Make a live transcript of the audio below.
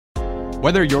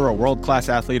Whether you're a world-class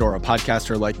athlete or a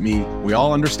podcaster like me, we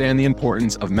all understand the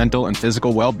importance of mental and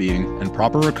physical well-being and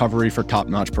proper recovery for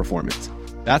top-notch performance.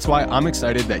 That's why I'm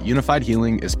excited that Unified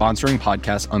Healing is sponsoring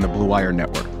podcasts on the Blue Wire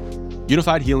Network.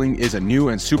 Unified Healing is a new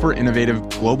and super innovative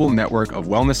global network of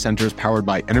wellness centers powered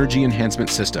by Energy Enhancement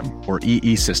System, or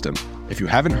EE System. If you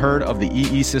haven't heard of the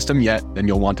EE System yet, then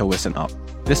you'll want to listen up.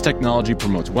 This technology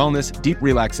promotes wellness, deep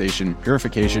relaxation,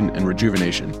 purification, and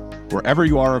rejuvenation. Wherever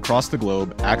you are across the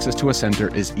globe, access to a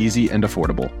center is easy and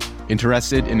affordable.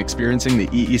 Interested in experiencing the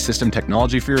EE System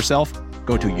technology for yourself?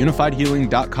 Go to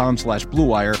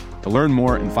unifiedhealing.com/bluewire to learn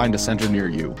more and find a center near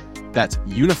you. That's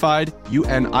unified,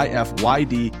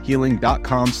 UNIFYD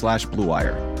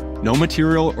healing.com/bluewire. No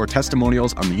material or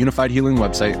testimonials on the Unified Healing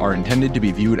website are intended to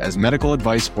be viewed as medical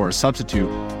advice or a substitute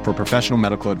for professional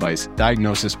medical advice,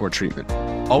 diagnosis, or treatment.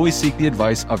 Always seek the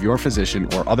advice of your physician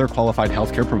or other qualified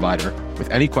healthcare provider with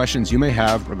any questions you may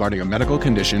have regarding a medical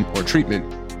condition or treatment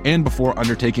and before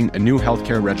undertaking a new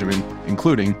healthcare regimen,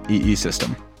 including EE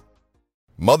System.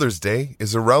 Mother's Day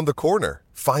is around the corner.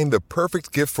 Find the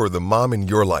perfect gift for the mom in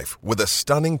your life with a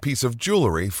stunning piece of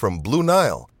jewelry from Blue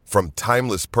Nile. From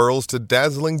timeless pearls to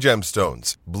dazzling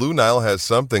gemstones, Blue Nile has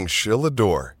something she'll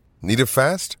adore. Need it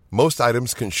fast? Most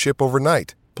items can ship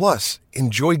overnight. Plus,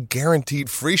 enjoy guaranteed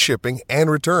free shipping and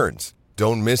returns.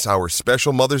 Don't miss our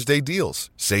special Mother's Day deals.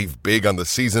 Save big on the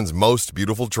season's most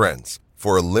beautiful trends.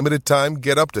 For a limited time,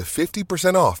 get up to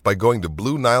 50% off by going to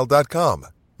BlueNile.com.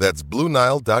 That's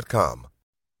BlueNile.com.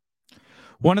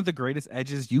 One of the greatest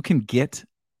edges you can get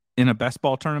in a best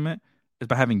ball tournament is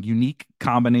by having unique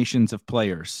combinations of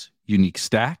players, unique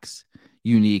stacks,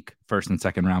 unique first and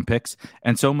second round picks,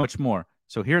 and so much more.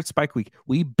 So here at Spike Week,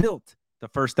 we built the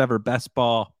first ever best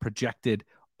ball projected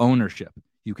ownership.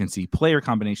 You can see player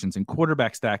combinations and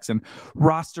quarterback stacks and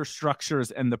roster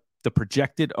structures and the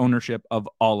projected ownership of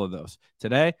all of those.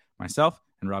 Today, myself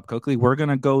and Rob Coakley, we're going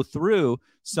to go through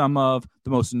some of the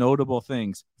most notable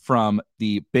things from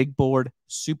the Big Board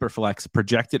SuperFlex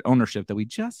projected ownership that we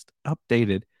just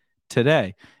updated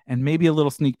today, and maybe a little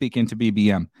sneak peek into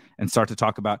BBM and start to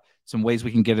talk about some ways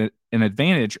we can get an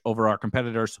advantage over our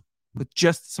competitors with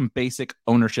just some basic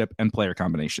ownership and player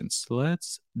combinations.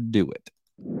 Let's do it.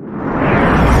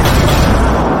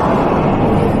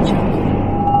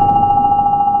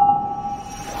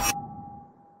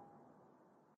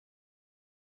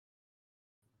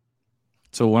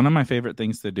 So one of my favorite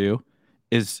things to do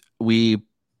is we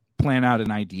plan out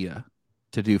an idea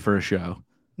to do for a show.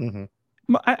 Mm-hmm.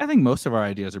 I think most of our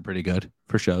ideas are pretty good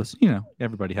for shows. You know,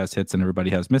 everybody has hits and everybody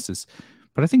has misses,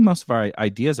 but I think most of our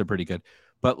ideas are pretty good.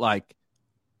 But like,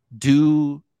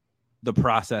 do the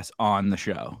process on the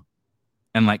show,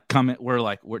 and like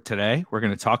we're today we're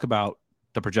going to talk about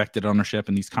the projected ownership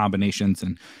and these combinations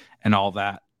and all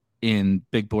that in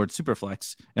Big Board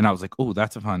SuperFlex. And I was like, oh,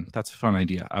 that's a fun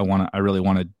idea. I really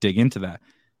want to dig into that.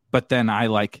 But then I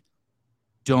like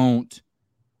don't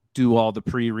do all the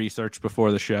pre-research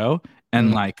before the show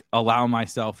and like allow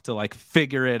myself to like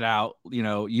figure it out, you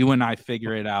know, you and I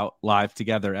figure it out live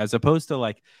together, as opposed to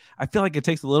like, I feel like it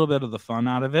takes a little bit of the fun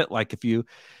out of it. Like if you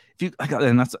like,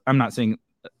 and that's, I'm not saying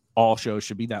all shows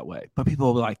should be that way, but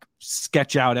people will like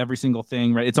sketch out every single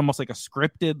thing, right? It's almost like a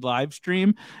scripted live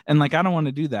stream. And like, I don't want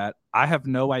to do that. I have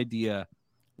no idea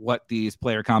what these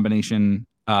player combination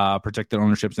projected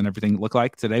ownerships and everything look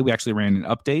like today. We actually ran an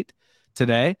update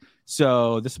today.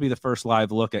 So this will be the first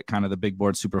live look at kind of the Big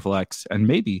Board SuperFlex and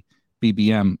maybe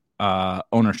BBM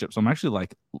ownership. So I'm actually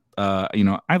like, you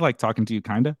know, I like talking to you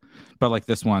kind of, but like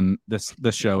this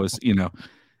show is, you know,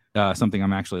 something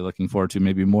I'm actually looking forward to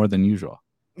maybe more than usual.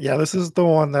 Yeah, this is the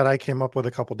one that I came up with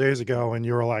a couple days ago, and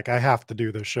you were like, I have to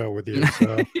do this show with you.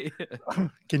 So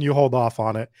can you hold off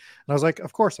on it? And I was like,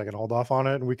 of course I can hold off on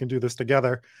it, and we can do this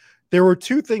together. There were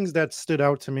two things that stood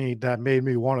out to me that made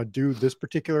me want to do this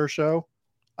particular show.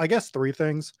 I guess three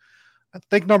things. I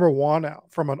think number one,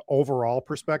 from an overall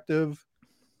perspective,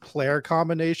 player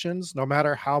combinations, no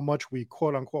matter how much we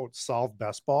quote unquote solve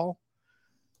best ball,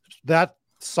 that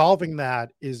solving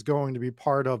that is going to be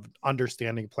part of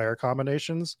understanding player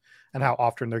combinations and how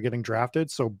often they're getting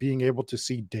drafted. So being able to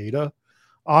see data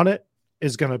on it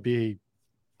is going to be,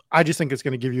 I just think it's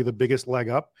going to give you the biggest leg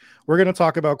up. We're going to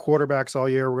talk about quarterbacks all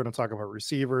year. We're going to talk about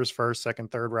receivers, first,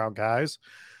 second, third round guys.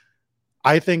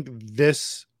 I think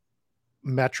this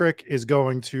metric is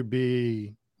going to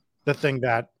be the thing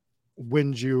that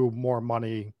wins you more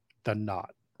money than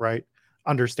not, right?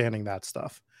 Understanding that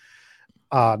stuff.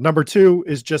 Number two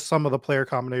is just some of the player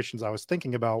combinations I was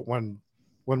thinking about when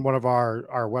one of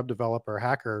our web developer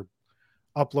hacker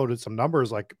uploaded some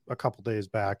numbers like a couple days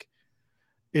back.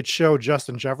 It showed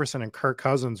Justin Jefferson and Kirk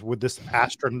Cousins with this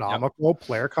astronomical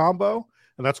player combo.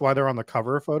 And that's why they're on the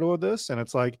cover photo of this. And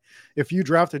it's like, if you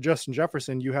drafted Justin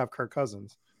Jefferson, you have Kirk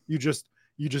Cousins. You just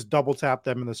double tap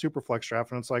them in the Superflex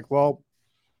draft. And it's like, well,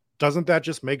 doesn't that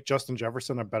just make Justin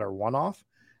Jefferson a better one-off?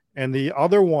 And the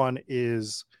other one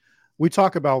is, we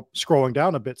talk about scrolling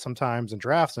down a bit sometimes in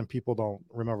drafts and people don't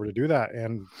remember to do that.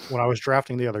 And when I was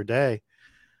drafting the other day,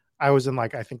 I was in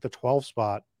like, I think the 12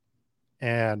 spot,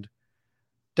 and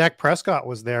Dak Prescott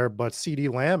was there, but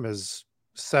CeeDee Lamb is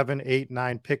 7, 8,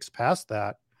 9 picks past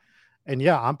that. And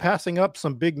yeah, I'm passing up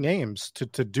some big names to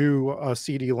do a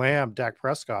CeeDee Lamb, Dak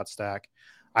Prescott stack.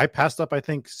 I passed up, I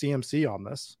think, CMC on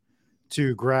this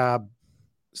to grab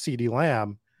CeeDee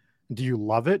Lamb. Do you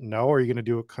love it? No. Are you going to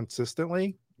do it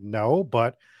consistently? No.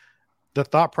 But the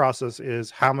thought process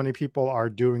is, how many people are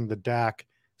doing the Dak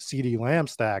CeeDee Lamb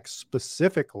stack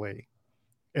specifically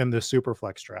in the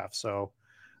Superflex draft? So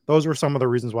those were some of the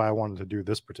reasons why I wanted to do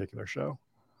this particular show.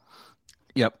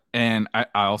 Yep. And I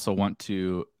also want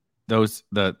to,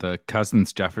 the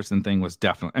Cousins Jefferson thing was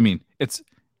definitely, I mean, it's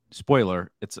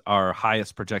spoiler, it's our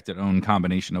highest projected owned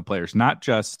combination of players, not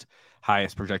just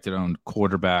highest projected owned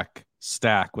quarterback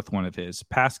stack with one of his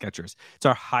pass catchers. It's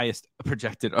our highest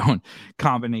projected owned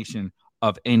combination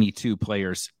of any two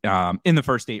players in the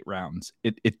first 8 rounds.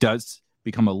 It does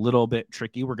become a little bit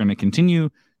tricky. We're going to continue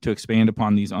to expand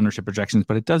upon these ownership projections,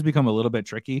 but it does become a little bit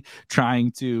tricky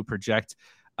trying to project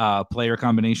player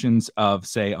combinations of,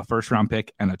 say, a first round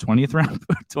pick and a 20th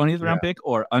round pick,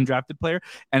 or undrafted player.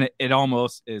 And it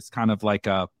almost is kind of like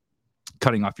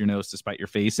cutting off your nose to spite your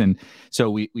face. And so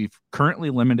we've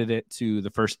currently limited it to the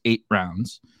first 8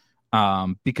 rounds.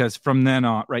 Because from then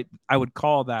on, right, I would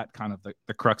call that kind of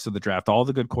the crux of the draft. All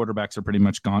the good quarterbacks are pretty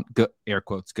much gone, good, air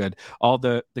quotes good. All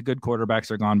the good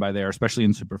quarterbacks are gone by there, especially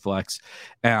in Superflex.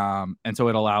 And so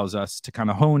it allows us to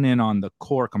kind of hone in on the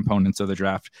core components of the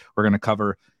draft. We're going to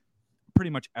cover pretty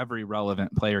much every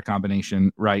relevant player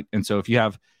combination, right? And so if you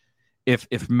have,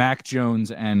 if Mac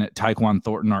Jones and Tyquan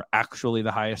Thornton are actually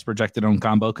the highest projected owned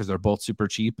combo because they're both super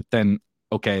cheap, then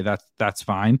okay, that's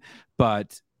fine.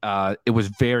 But it was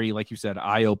very, like you said,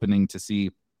 eye-opening to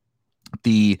see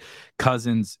the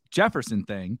Cousins Jefferson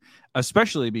thing,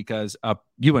 especially because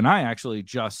you and I actually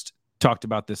just talked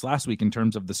about this last week in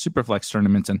terms of the Superflex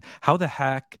tournaments and how the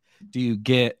heck do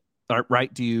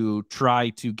you try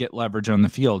to get leverage on the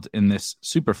field in this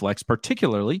Superflex,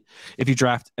 particularly if you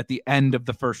draft at the end of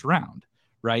the first round,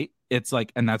 right? It's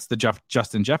like, and that's the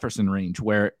Justin Jefferson range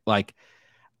where, like,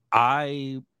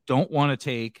 I don't want to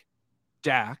take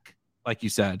Dak. Like you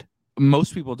said,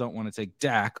 most people don't want to take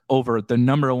Dak over the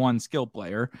number 1 skill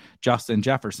player, Justin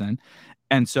Jefferson.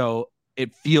 And so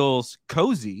it feels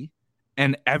cozy,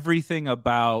 and everything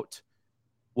about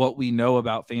what we know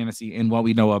about fantasy and what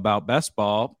we know about best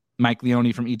ball. Mike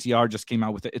Leone from ETR just came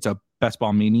out with it. It's a best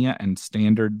ball mania and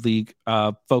standard league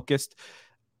focused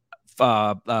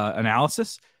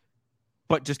analysis,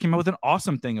 but just came out with an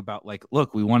awesome thing about, like,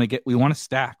 look, we want to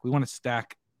stack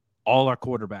all our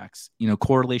quarterbacks. You know,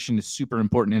 correlation is super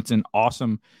important. It's an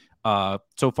awesome,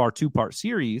 so far 2-part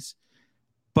series,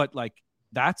 but like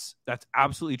that's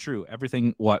absolutely true.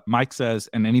 Everything what Mike says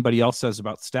and anybody else says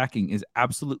about stacking is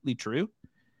absolutely true.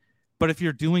 But if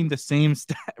you're doing the same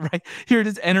stack, right here, it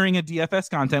is entering a DFS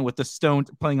content with the stone,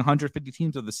 playing 150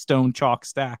 teams of the stone chalk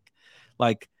stack.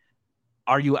 Like,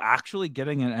 are you actually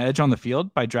getting an edge on the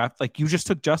field by draft? Like, you just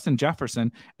took Justin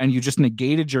Jefferson and you just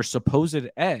negated your supposed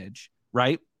edge,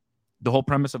 right? The whole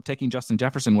premise of taking Justin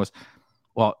Jefferson was,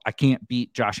 well, I can't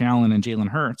beat Josh Allen and Jalen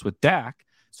Hurts with Dak,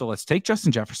 so let's take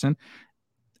Justin Jefferson.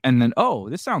 And then, oh,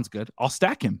 this sounds good. I'll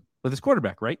stack him with his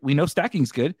quarterback, right? We know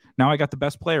stacking's good. Now I got the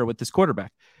best player with this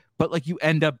quarterback. But like, you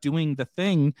end up doing the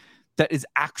thing that is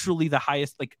actually the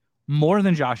highest, like more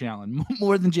than Josh Allen,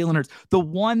 more than Jalen Hurts. The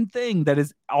one thing that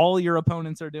is all your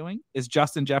opponents are doing is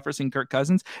Justin Jefferson, Kirk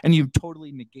Cousins, and you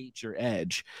totally negate your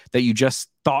edge that you just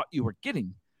thought you were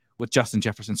getting with Justin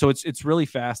Jefferson. So it's really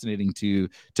fascinating to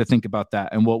think about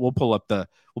that. And we'll pull up the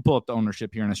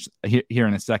ownership here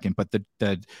in a second. But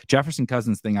the Jefferson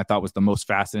Cousins thing I thought was the most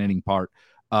fascinating part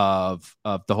of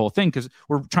the whole thing, because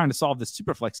we're trying to solve this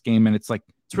Superflex game, and it's like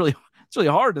it's really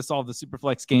hard to solve the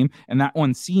Superflex game, and that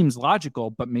one seems logical,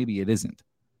 but maybe it isn't.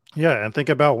 Yeah, and think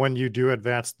about when you do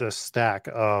advance this stack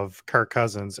of Kirk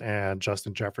Cousins and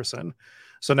Justin Jefferson.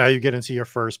 So now you get into your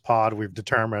first pod. We've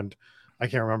determined, I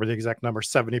can't remember the exact number,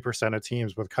 70% of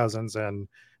teams with Cousins and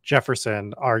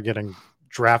Jefferson are getting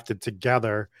drafted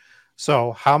together.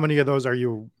 So how many of those are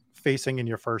you facing in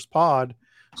your first pod?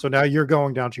 So now you're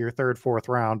going down to your 3rd, 4th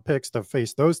round picks to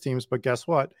face those teams. But guess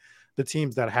what? The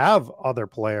teams that have other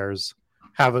players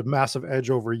have a massive edge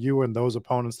over you and those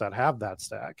opponents that have that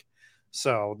stack.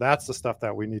 So that's the stuff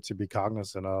that we need to be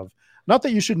cognizant of. Not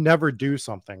that you should never do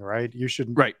something, right? You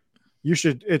should, Right.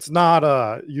 it's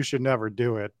not you should never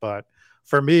do it. But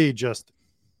for me, just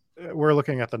we're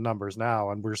looking at the numbers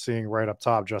now and we're seeing right up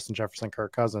top, Justin Jefferson,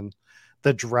 Kirk Cousins,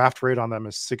 the draft rate on them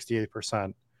is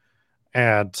 68%.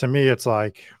 And to me, it's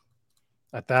like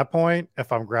at that point,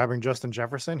 if I'm grabbing Justin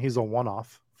Jefferson, he's a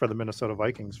one-off for the Minnesota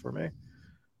Vikings for me.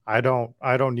 I don't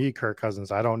need Kirk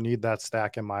Cousins. I don't need that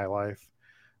stack in my life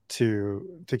to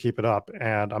keep it up.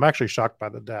 And I'm actually shocked by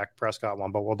the Dak Prescott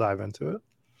one, but we'll dive into it.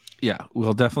 Yeah,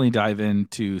 we'll definitely dive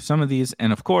into some of these.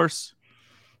 And of course,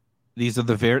 this is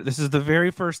the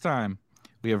very first time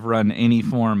we have run any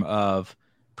form of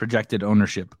projected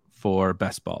ownership for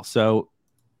best ball. So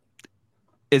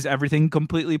is everything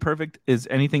completely perfect? Is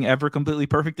anything ever completely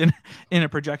perfect in a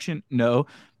projection? No,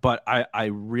 but I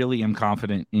really am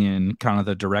confident in kind of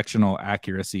the directional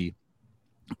accuracy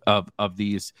of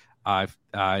these. I've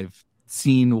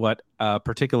seen what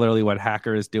particularly what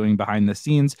Hacker is doing behind the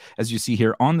scenes, as you see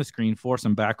here on the screen. For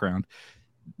some background,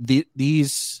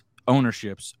 these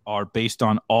ownerships are based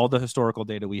on all the historical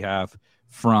data we have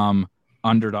from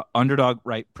Underdog. Underdog,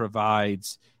 right,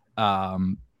 provides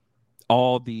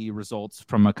all the results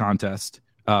from a contest,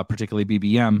 particularly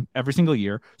BBM, every single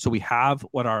year. So we have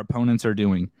what our opponents are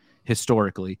doing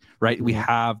historically, right? Mm-hmm. We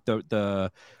have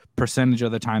the percentage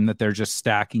of the time that they're just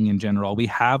stacking in general. We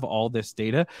have all this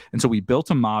data. And so we built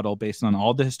a model based on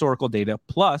all the historical data,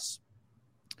 plus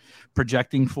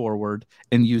projecting forward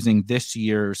and using this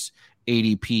year's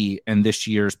ADP and this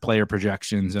year's player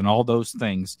projections and all those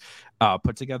things,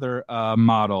 put together a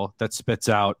model that spits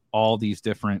out all these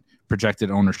different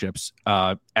projected ownerships.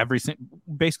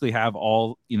 Basically have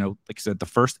all, like I said, the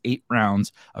first 8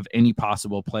 rounds of any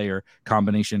possible player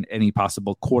combination, any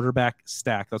possible quarterback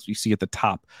stack. That's what you see at the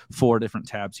top, 4 different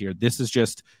tabs here. This is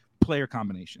just player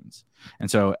combinations. And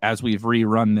so as we've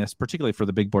rerun this, particularly for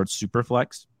the big board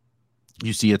SuperFlex,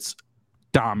 you see it's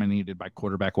dominated by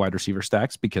quarterback wide receiver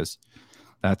stacks because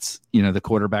that's, the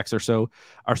quarterbacks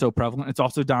are so prevalent. It's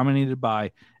also dominated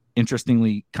by,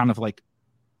 interestingly, kind of like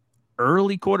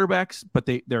early quarterbacks, but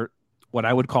they're what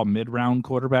I would call mid-round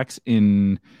quarterbacks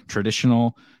in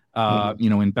traditional,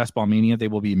 in Best Ball Mania. They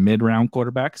will be mid-round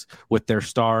quarterbacks with their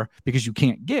star, because you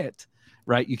can't get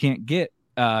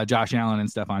Josh Allen and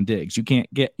Stephon Diggs.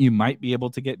 You might be able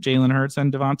to get Jalen Hurts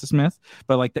and Devonta Smith,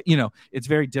 but like that, it's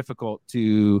very difficult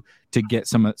to get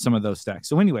some of those stacks.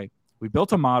 So anyway, we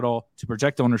built a model to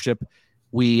project ownership.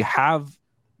 We have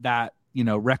that,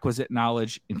 requisite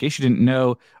knowledge. In case you didn't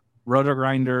know, Roto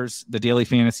Grinders, the daily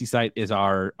fantasy site, is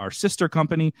our sister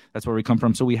company. That's where we come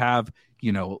from. So we have,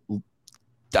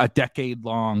 a decade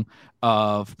long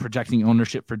of projecting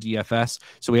ownership for DFS.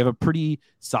 So we have a pretty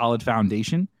solid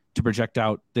foundation to project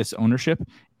out this ownership.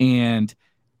 And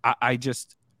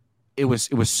it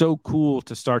was so cool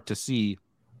to start to see.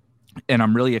 And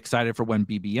I'm really excited for when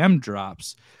BBM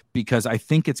drops, because I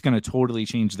think it's going to totally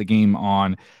change the game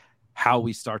on how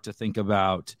we start to think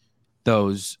about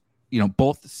those,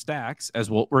 both stacks, as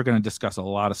well. We're going to discuss a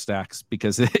lot of stacks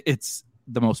because it's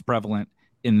the most prevalent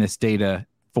in this data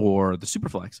for the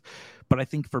SuperFlex. But I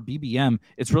think for BBM,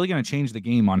 it's really going to change the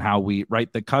game on how we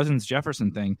write. The Cousins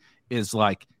Jefferson thing is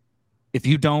like, if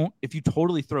you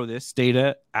totally throw this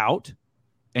data out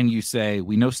and you say,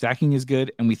 we know stacking is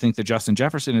good and we think that Justin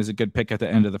Jefferson is a good pick at the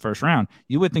end of the first round,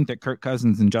 you would think that Kirk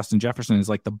Cousins and Justin Jefferson is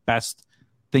like the best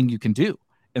thing you can do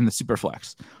in the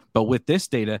SuperFlex. But with this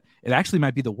data, it actually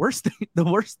might be the worst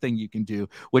thing you can do,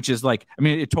 which is like,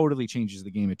 it totally changes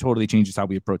the game. It totally changes how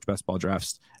we approach best ball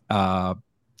drafts,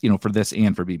 for this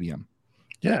and for BBM.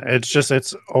 Yeah,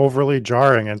 it's overly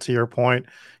jarring. And to your point,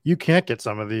 you can't get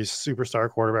some of these superstar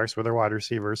quarterbacks with their wide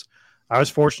receivers. I was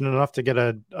fortunate enough to get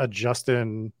a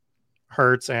Justin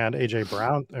Hurts and AJ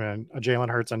Brown, and a Jalen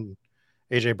Hurts and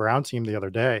AJ Brown team the other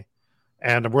day.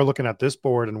 And we're looking at this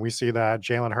board and we see that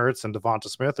Jalen Hurts and Devonta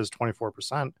Smith is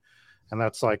 24%. And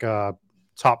that's like a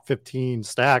top 15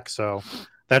 stack. So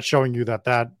that's showing you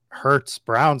that Hurts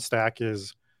Brown stack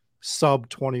is sub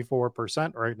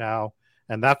 24% right now.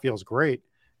 And that feels great.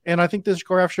 And I think this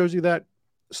graph shows you that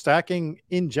stacking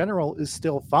in general is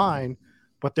still fine,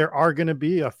 but there are going to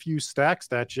be a few stacks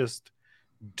that just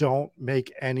don't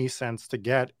make any sense to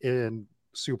get in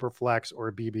SuperFlex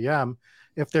or BBM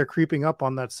if they're creeping up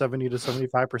on that 70 to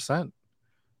 75%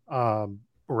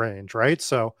 range, right?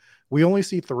 So we only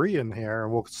see 3 in here,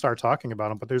 and we'll start talking about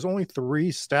them, but there's only 3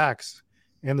 stacks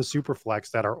in the SuperFlex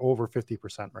that are over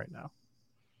 50% right now.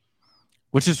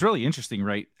 Which is really interesting,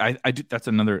 right? I do. That's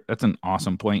an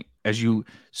awesome point. As you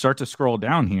start to scroll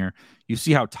down here, you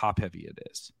see how top heavy it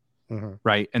is,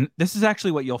 right? And this is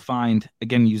actually what you'll find,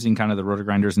 again, using kind of the Roto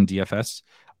Grinders and DFS.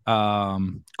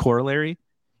 corollary,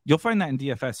 you'll find that in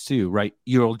DFS too, right?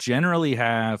 You'll generally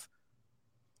have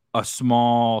a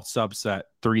small subset,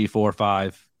 3, 4,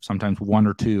 5, sometimes 1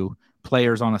 or 2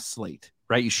 players on a slate,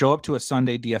 right? You show up to a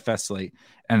Sunday DFS slate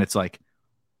and it's like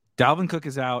Dalvin Cook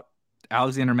is out,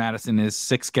 Alexander Madison is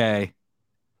 6K,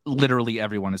 literally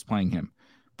everyone is playing him.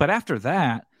 But after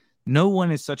that, no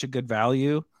one is such a good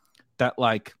value that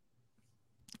like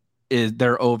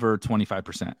they're over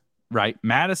 25%, right?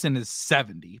 Madison is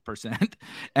 70%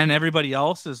 and everybody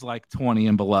else is like 20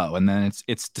 and below. And then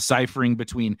it's deciphering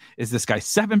between, is this guy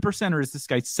 7% or is this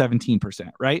guy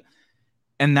 17%, right?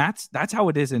 And that's how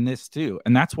it is in this too.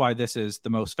 And that's why this is the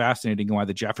most fascinating and why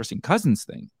the Jefferson Cousins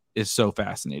thing is so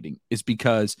fascinating, is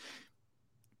because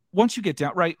once you get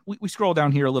down, right, we scroll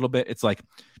down here a little bit. It's like,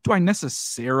 do I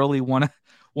necessarily want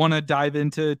to dive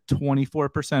into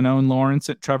 24% own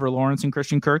Trevor Lawrence and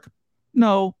Christian Kirk?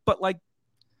 No, but like,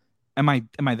 am I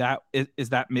that, is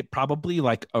that probably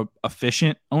like a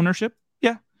efficient ownership?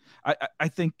 Yeah. I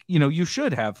think, you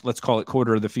should have, let's call it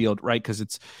quarter of the field, right?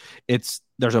 Because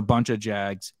there's a bunch of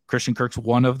Jags. Christian Kirk's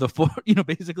one of the 4,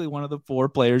 basically one of the 4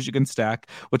 players you can stack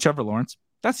with Trevor Lawrence.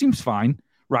 That seems fine,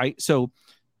 right? So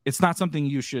it's not something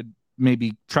you should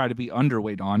maybe try to be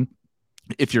underweight on.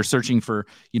 If you're searching for,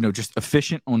 just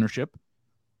efficient ownership,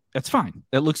 that's fine.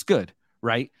 That looks good,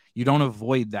 right? You don't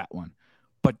avoid that one.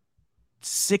 But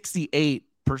 68%,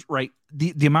 right?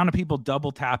 The amount of people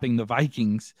double tapping the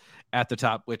Vikings at the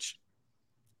top, which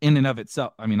in and of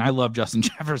itself, I mean, I love Justin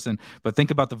Jefferson, but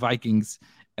think about the Vikings,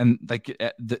 and like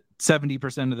the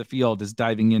 70% of the field is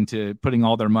diving into putting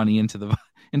all their money into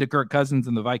Kirk Cousins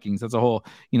and the Vikings. That's a whole,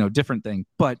 different thing.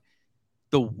 But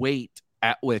the weight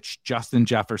at which Justin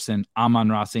Jefferson,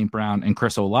 Amon-Ra St. Brown, and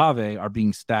Chris Olave are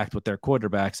being stacked with their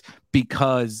quarterbacks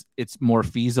because it's more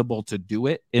feasible to do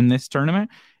it in this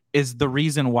tournament is the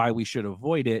reason why we should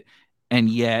avoid it. And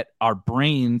yet our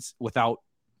brains, without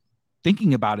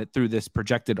thinking about it through this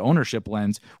projected ownership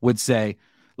lens, would say,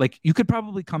 like, you could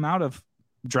probably come out of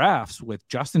drafts with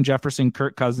Justin Jefferson,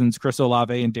 Kirk Cousins, Chris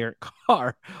Olave, and Derek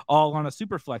Carr all on a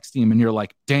SuperFlex team. And you're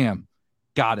like, damn,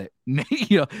 got it.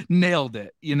 Nailed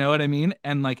it. You know what I mean?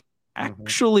 And like,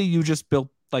 actually you just built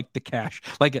like the cash,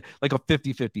 like a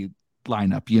 50-50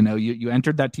 lineup. You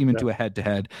entered that team into a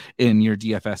head-to-head in your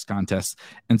DFS contest.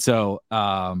 And so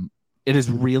it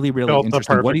is really, really built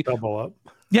interesting. The perfect double up.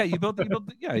 Yeah,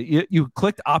 you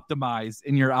clicked optimize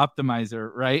in your optimizer,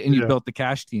 right? And you built the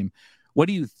cash team. What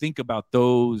do you think about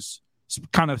those,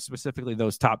 kind of specifically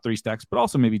those top 3 stacks, but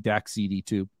also maybe Dak CD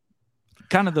too?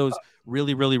 Kind of those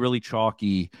really, really, really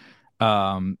chalky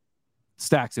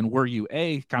stacks. And were you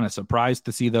kind of surprised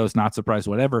to see those, not surprised,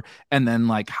 whatever? And then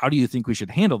like, how do you think we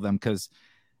should handle them? Because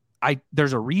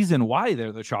there's a reason why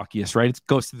they're the chalkiest, right? It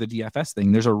goes to the DFS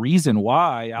thing. There's a reason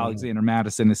why Alexander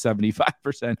Madison is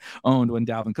 75% owned when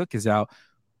Dalvin Cook is out.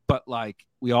 But like,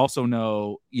 we also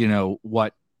know,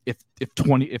 what if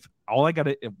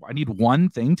I need one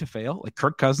thing to fail, like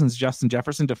Kirk Cousins, Justin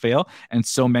Jefferson to fail, and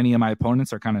so many of my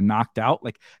opponents are kind of knocked out.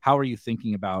 Like, how are you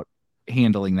thinking about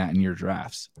handling that in your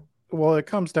drafts? Well, it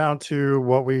comes down to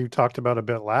what we talked about a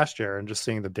bit last year, and just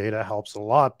seeing the data helps a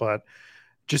lot, but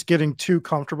just getting too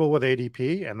comfortable with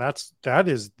ADP. And that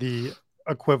is the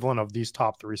equivalent of these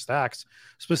top 3 stacks,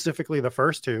 specifically the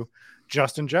first 2.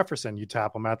 Justin Jefferson, you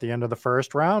tap him at the end of the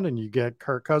first round and you get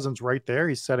Kirk Cousins right there.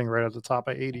 He's sitting right at the top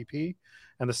of ADP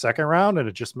in the second round, and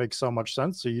it just makes so much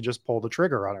sense. So you just pull the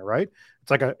trigger on it, right?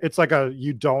 It's like a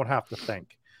you don't have to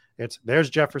think. There's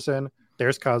Jefferson,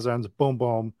 there's Cousins, boom,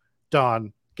 boom,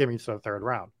 done. Give me to the third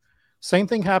round. Same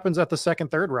thing happens at the second,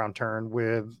 third round turn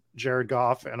with Jared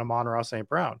Goff and Amon-Ra St.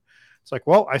 Brown. It's like,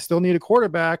 well, I still need a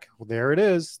quarterback. Well, there it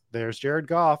is. There's Jared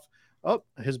Goff. Oh,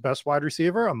 his best wide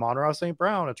receiver, Amon-Ra St.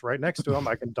 Brown. It's right next to him.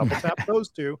 I can double tap those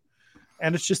 2.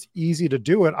 And it's just easy to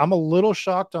do it. I'm a little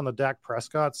shocked on the Dak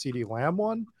Prescott, CeeDee Lamb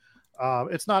one.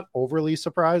 It's not overly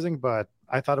surprising, but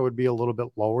I thought it would be a little bit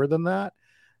lower than that.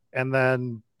 And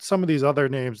then some of these other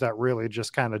names that really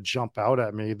just kind of jump out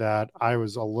at me that I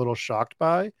was a little shocked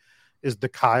by is the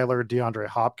Kyler, DeAndre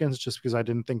Hopkins, just because I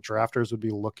didn't think drafters would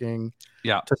be looking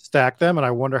to stack them. And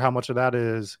I wonder how much of that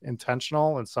is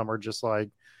intentional and some are just like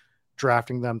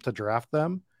drafting them to draft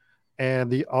them.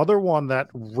 And the other one that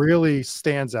really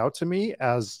stands out to me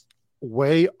as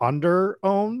way under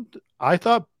owned, I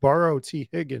thought Burrow T.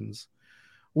 Higgins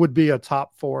would be a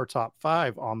top 4, top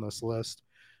 5 on this list,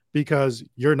 because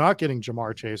you're not getting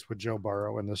Jamar Chase with Joe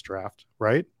Burrow in this draft,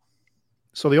 right?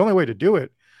 So the only way to do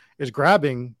it is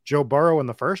grabbing Joe Burrow in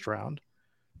the first round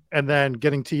and then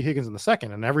getting T. Higgins in the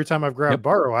second. And every time I've grabbed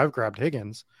Burrow, I've grabbed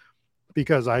Higgins,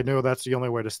 because I know that's the only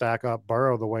way to stack up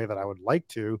Burrow the way that I would like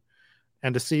to.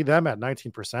 And to see them at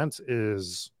 19%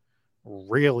 is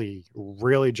really,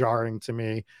 really jarring to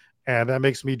me. And that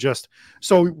makes me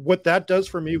so what that does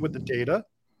for me with the data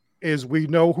is we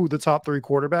know who the top 3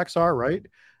 quarterbacks are, right?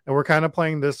 And we're kind of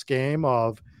playing this game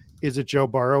of, is it Joe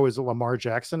Burrow? Is it Lamar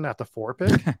Jackson at the 4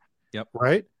 pick? Yep.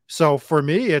 Right. So for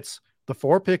me, it's the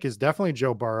 4 pick is definitely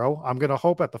Joe Burrow. I'm going to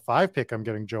hope at the 5 pick, I'm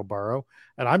getting Joe Burrow,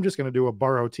 and I'm just going to do a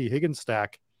Burrow T Higgins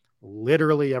stack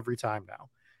literally every time now.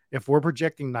 If we're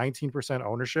projecting 19%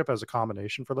 ownership as a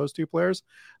combination for those 2 players,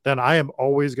 then I am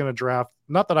always going to draft,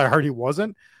 not that I already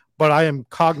wasn't, but I am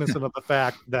cognizant of the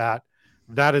fact that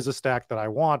that is a stack that I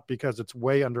want because it's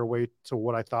way underweight to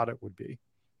what I thought it would be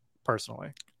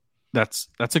personally. That's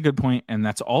a good point. And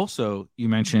that's also, you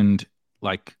mentioned,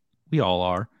 like we all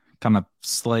are kind of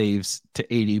slaves to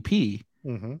ADP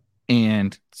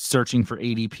and searching for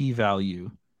ADP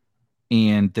value.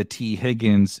 And the T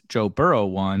Higgins, Joe Burrow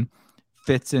one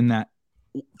fits in that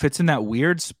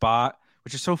weird spot,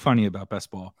 which is so funny about best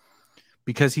ball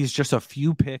because he's just a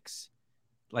few picks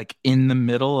like in the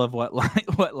middle of what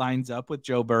lines up with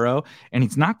Joe Burrow, and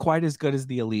he's not quite as good as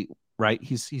the elite, right?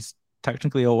 He's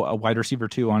technically a wide receiver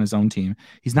 2 on his own team.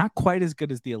 He's not quite as good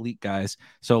as the elite guys.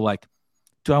 So like,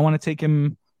 do I want to take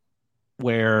him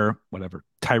where whatever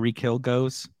Tyreek Hill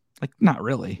goes? Like, not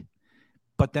really.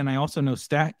 But then I also know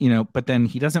but then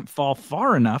he doesn't fall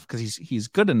far enough because he's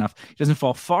good enough. He doesn't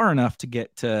fall far enough to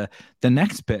get to the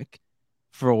next pick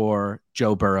for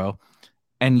Joe Burrow.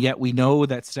 And yet we know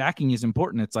that stacking is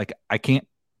important. It's like, I can't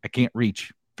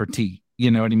reach for T. You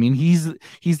know what I mean? He's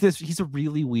a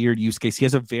really weird use case. He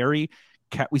has a very,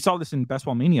 we saw this in Best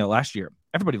Ball Mania last year.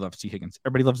 Everybody loves T Higgins.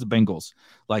 Everybody loves the Bengals.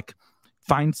 Like,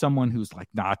 find someone who's like,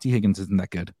 nah, T Higgins isn't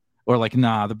that good. Or like,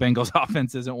 nah, the Bengals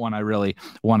offense isn't one I really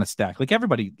want to stack. Like,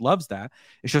 everybody loves that.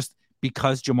 It's just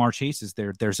because Jamar Chase is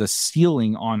there, there's a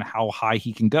ceiling on how high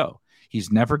he can go.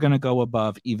 He's never going to go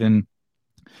above even,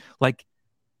 like,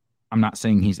 I'm not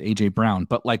saying he's AJ Brown,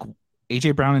 but like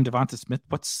AJ Brown and Devonta Smith,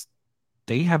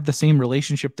 they have the same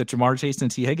relationship that Jamar Chase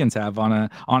and T Higgins have on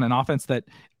an offense that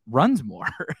runs more.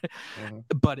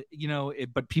 But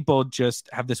but people just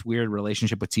have this weird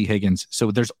relationship with T Higgins.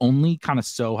 So there's only kind of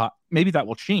so hot. Maybe that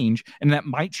will change, and that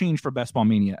might change for Best Ball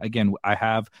Mania. Again, I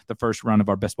have the first round of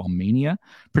our Best Ball Mania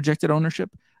projected ownership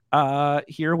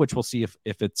here, which we'll see if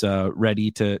it's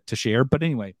ready to share. But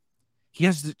anyway,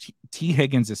 T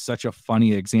Higgins is such a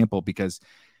funny example because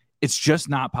it's just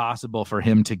not possible for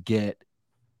him to get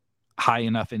high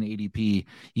enough in ADP,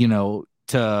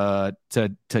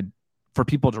 for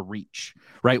people to reach,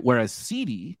 right? Whereas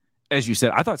CD, as you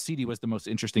said, I thought CD was the most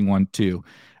interesting one too,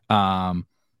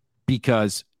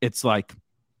 because it's like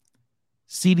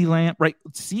CD Lamb, right?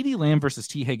 CD Lamb versus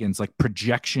T Higgins, like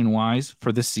projection wise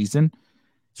for this season,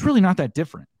 it's really not that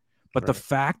different. But the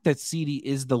fact that CD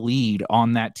is the lead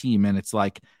on that team, and it's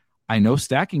like, I know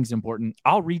stacking is important.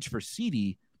 I'll reach for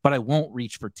CD, but I won't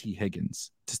reach for T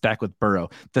Higgins to stack with Burrow.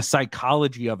 The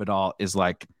psychology of it all is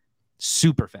like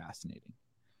super fascinating.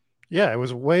 Yeah, it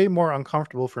was way more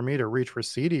uncomfortable for me to reach for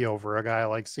CD over a guy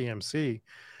like CMC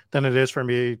than it is for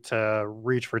me to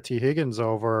reach for T Higgins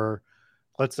over,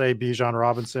 let's say, Bijan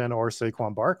Robinson or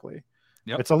Saquon Barkley.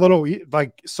 Yep. It's a little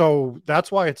like, so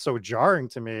that's why it's so jarring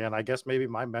to me. And I guess maybe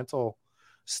my mental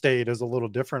state is a little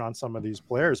different on some of these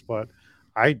players, but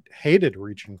I hated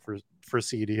reaching for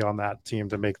CD on that team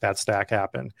to make that stack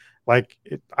happen. Like,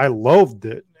 I loathed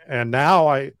it. And now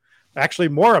I actually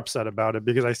more upset about it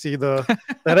because I see that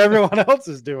everyone else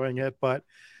is doing it. But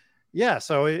yeah,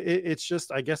 so it's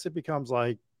just, I guess it becomes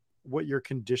like what you're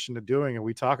conditioned to doing. And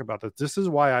we talk about that. This is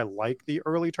why I like the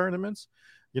early tournaments.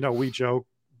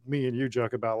 Me and you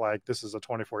joke about like, this is a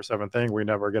 24/7 thing. We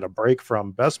never get a break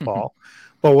from best ball.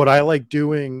 But what I like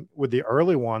doing with the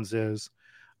early ones is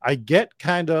I get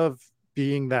kind of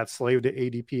being that slave to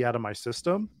ADP out of my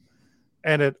system,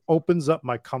 and it opens up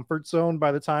my comfort zone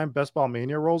by the time Best Ball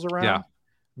Mania rolls around,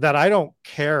 that I don't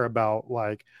care about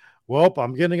like, well,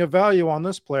 I'm getting a value on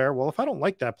this player. Well, if I don't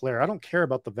like that player, I don't care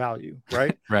about the value.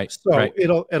 Right. Right. So right.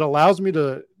 it allows me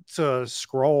to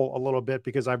scroll a little bit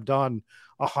because I've done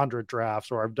 100 drafts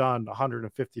or I've done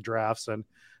 150 drafts. And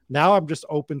now I'm just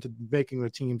open to making the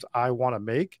teams I want to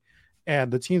make.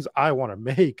 And the teams I want to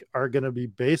make are going to be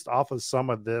based off of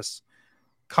some of this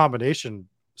combination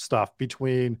stuff,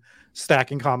 between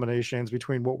stacking combinations,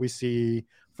 between what we see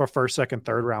for first, second,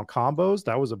 third round combos.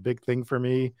 That was a big thing for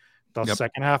me. The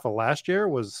second half of last year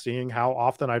was seeing how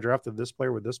often I drafted this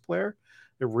player with this player.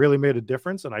 It really made a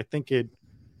difference. And I think it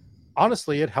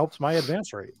helps my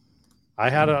advance rate. I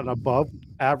had an above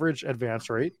average advance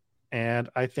rate. And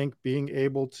I think being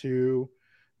able to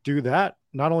do that,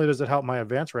 not only does it help my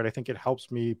advance rate, I think it helps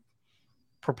me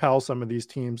propel some of these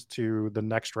teams to the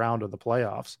next round of the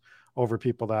playoffs over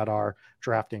people that are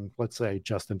drafting, let's say,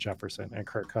 Justin Jefferson and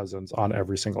Kirk Cousins on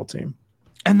every single team.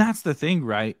 And that's the thing,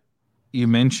 right? You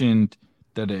mentioned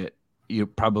that you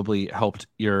probably helped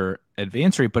your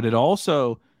advance rate, but it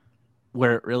also,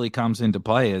 where it really comes into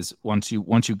play is once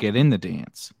you get in the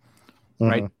dance,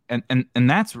 right? And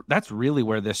that's really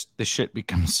where this shit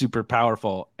becomes super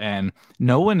powerful. And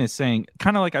no one is saying,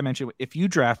 kind of like I mentioned, if you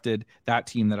drafted that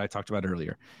team that I talked about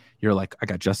earlier, you're like, I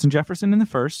got Justin Jefferson in the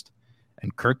first,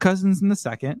 and Kirk Cousins in the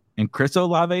second, and Chris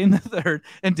Olave in the third,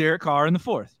 and Derek Carr in the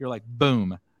fourth. You're like,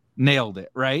 boom, nailed it,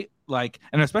 right? Like,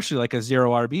 and especially like a 0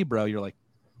 RB, bro, you're like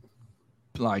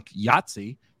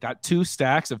Yahtzee, got 2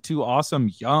 stacks of 2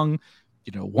 awesome young,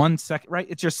 1 second, right?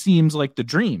 It just seems like the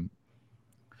dream.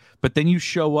 But then you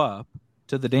show up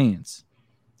to the dance,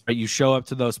 right? You show up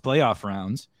to those playoff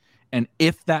rounds, and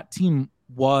if that team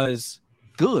was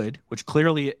good, which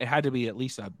clearly it had to be at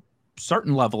least a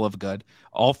certain level of good,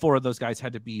 all 4 of those guys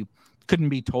couldn't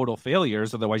be total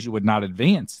failures, otherwise you would not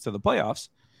advance to the playoffs.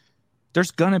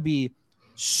 There's going to be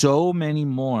so many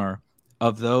more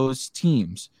of those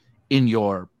teams in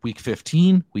your week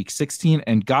 15, week 16,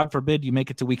 and God forbid you make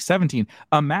it to week 17.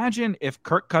 Imagine if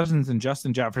Kirk Cousins and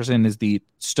Justin Jefferson is the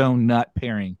stone nut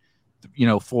pairing,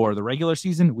 for the regular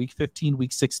season, week 15,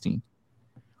 week 16.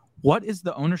 What is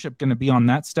the ownership going to be on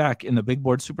that stack in the big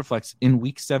board SuperFlex in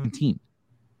week 17?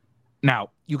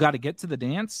 Now, you got to get to the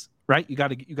dance, right? You got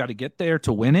to get there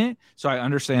to win it. So I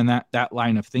understand that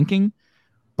line of thinking,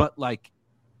 but like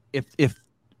if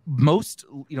most,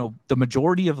 the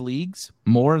majority of leagues,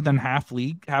 more than half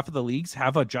of the leagues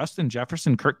have a Justin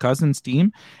Jefferson, Kirk Cousins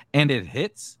team, and it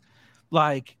hits,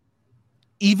 like,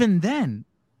 even then,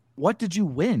 what did you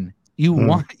win?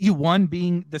 You won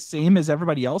being the same as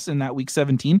everybody else in that week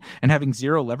 17 and having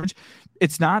 0 leverage.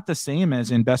 It's not the same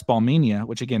as in Best Ball Mania,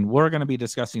 which again, we're going to be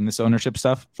discussing this ownership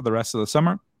stuff for the rest of the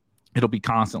summer. It'll be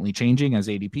constantly changing as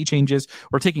ADP changes.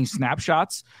 We're taking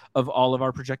snapshots of all of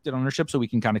our projected ownership so we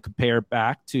can kind of compare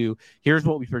back to, here's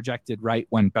what we projected right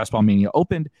when Best Ball Mania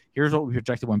opened. Here's what we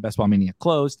projected when Best Ball Mania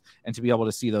closed, and to be able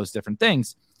to see those different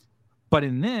things. But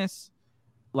in this,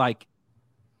 like,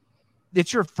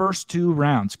 it's your first 2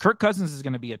 rounds. Kirk Cousins is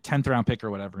going to be a 10th round pick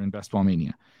or whatever in Best Ball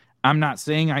Mania. I'm not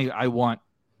saying I want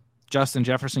Justin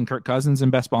Jefferson, Kirk Cousins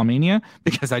in Best Ball Mania,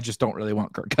 because I just don't really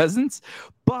want Kirk Cousins.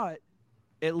 But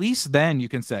at least then you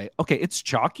can say, okay, it's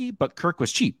chalky, but Kirk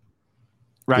was cheap,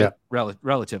 right? Yeah.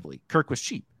 Relatively. Kirk was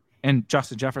cheap, and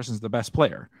Justin Jefferson's the best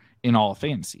player in all of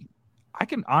fantasy. I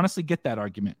can honestly get that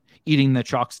argument, eating the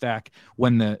chalk stack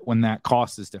when that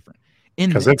cost is different.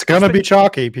 Because it's going to be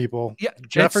chalky, people. Yeah,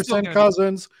 Jefferson,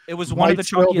 Cousins. It was one of the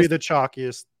chalkiest. Be the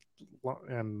chalkiest.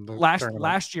 And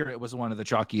last year, it was one of the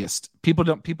chalkiest. People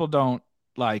don't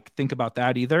like think about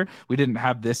that either. We didn't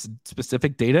have this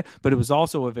specific data, but it was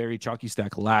also a very chalky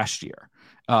stack last year.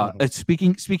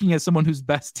 Speaking as someone whose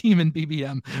best team in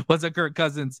BBM was a Kirk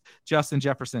Cousins, Justin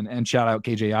Jefferson, and shout out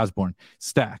KJ Osborne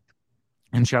stack,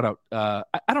 and shout out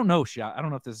I don't know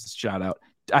if this is a shout out.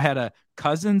 I had a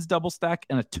Cousins double stack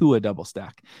and a Tua double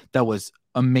stack that was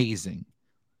amazing.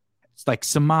 It's like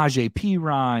Samaje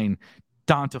Perine,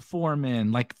 Donta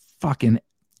Foreman, like fucking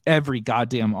every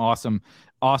goddamn awesome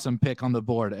pick on the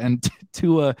board. And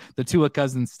the Tua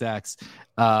Cousins stacks,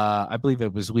 I believe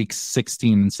it was week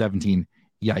 16 and 17.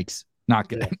 Yikes. Not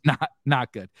good. Yeah.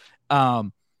 Not good.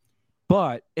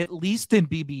 But at least in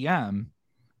BBM,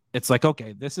 it's like,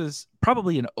 okay, this is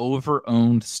probably an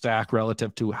over-owned stack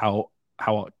relative to how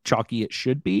chalky it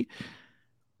should be.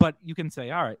 But you can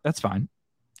say, all right, that's fine.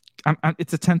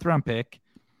 It's a 10th round pick.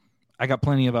 I got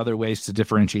plenty of other ways to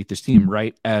differentiate this team,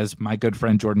 right? As my good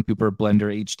friend Jordan Cooper,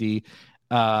 Blender HD,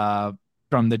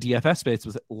 from the DFS space,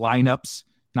 with lineups,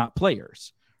 not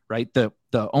players, right? The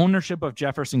ownership of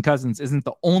Jefferson Cousins isn't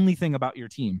the only thing about your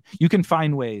team. You can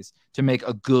find ways to make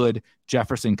a good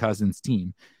Jefferson Cousins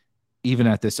team, even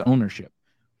at this ownership.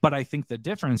 But I think the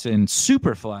difference in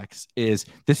SuperFlex is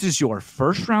this is your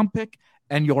first round pick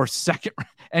and your second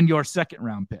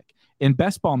round pick. In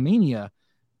Best Ball Mania,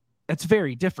 it's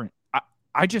very different.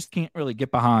 I just can't really get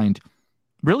behind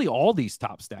really all these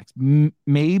top stacks.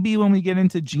 Maybe when we get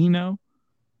into Geno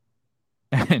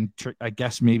and I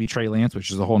guess maybe Trey Lance, which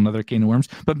is a whole nother can of worms.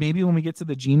 But maybe when we get to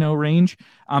the Geno range,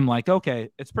 I'm like, okay,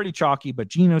 it's pretty chalky, but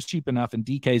Geno's cheap enough and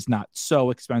DK's not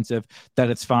so expensive that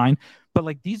it's fine. But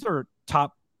like, these are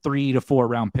top 3 to 4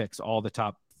 round picks, all the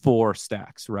top 4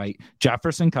 stacks, right?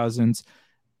 Jefferson Cousins,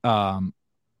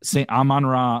 St.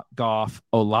 Amon-Ra, Goff,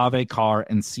 Olave, Carr,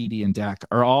 and CD and Dak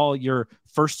are all your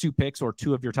first 2 picks or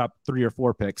 2 of your top 3 or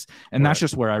 4 picks. And that's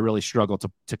just where I really struggle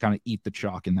to kind of eat the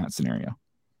chalk in that scenario.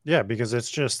 Yeah, because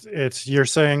you're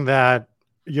saying that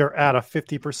you're at a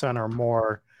 50% or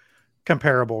more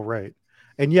comparable rate.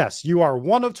 And yes, you are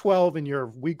one of 12 in your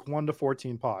week 1 to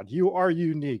 14 pod. You are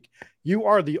unique. You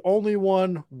are the only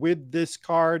one with this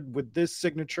card, with this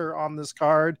signature on this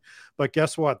card. But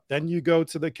guess what? Then you go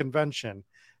to the convention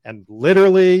and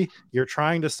literally you're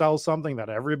trying to sell something that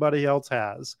everybody else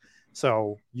has.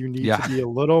 So you need to be a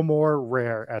little more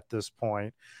rare at this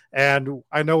point. And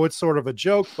I know it's sort of a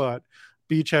joke, but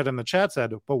Beachhead in the chat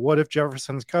said, but what if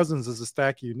Jefferson's Cousins is a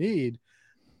stack you need?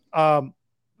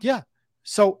 Yeah.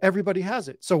 So everybody has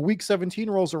it. So week 17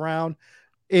 rolls around.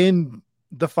 In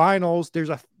the finals,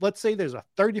 let's say there's a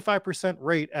 35%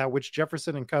 rate at which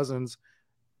Jefferson and Cousins,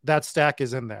 that stack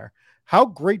is in there. How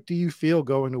great do you feel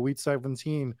going to week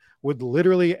 17 with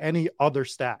literally any other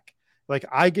stack? Like,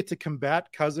 I get to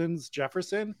combat Cousins,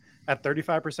 Jefferson at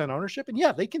 35% ownership, and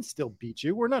yeah, they can still beat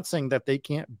you. We're not saying that they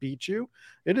can't beat you.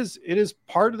 It is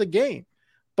part of the game.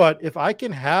 But if I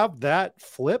can have that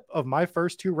flip of my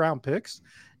first 2 round picks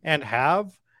and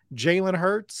have Jalen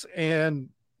Hurts and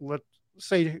let's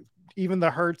say even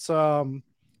the Hurts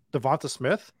Devonta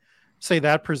Smith, say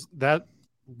that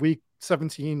week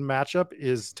 17 matchup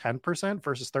is 10%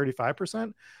 versus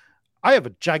 35%, I have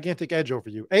a gigantic edge over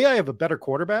you. I have a better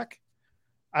quarterback.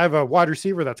 I have a wide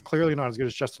receiver that's clearly not as good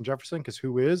as Justin Jefferson, because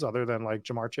who is, other than like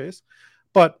Jamar Chase.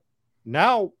 But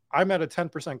now I'm at a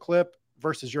 10% clip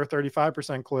versus your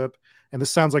 35% clip. And this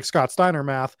sounds like Scott Steiner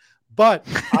math, but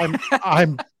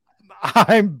I'm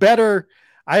better.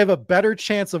 I have a better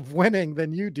chance of winning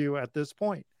than you do at this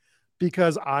point,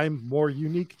 because I'm more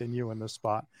unique than you in this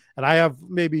spot. And I have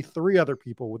maybe 3 other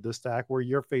people with this stack where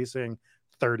you're facing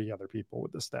 30 other people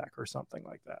with the stack or something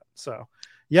like that. So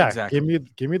yeah, exactly.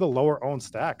 give me the lower owned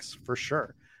stacks for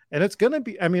sure. And it's going to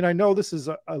be, I mean, I know this is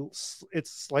it's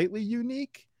slightly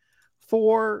unique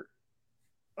for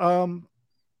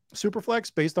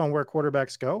SuperFlex based on where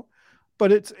quarterbacks go,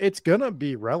 but it's going to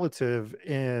be relative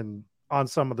on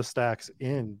some of the stacks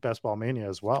in Best Ball Mania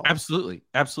as well. Absolutely.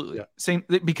 Yeah. Same,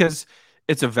 because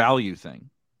it's a value thing,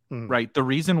 right? The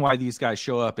reason why these guys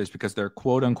show up is because they're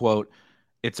quote unquote,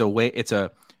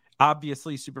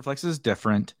 obviously SuperFlex is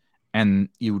different, and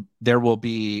there will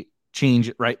be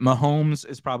change, right? Mahomes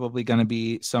is probably going to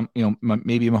be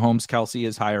maybe Mahomes, Kelsey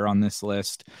is higher on this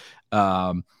list.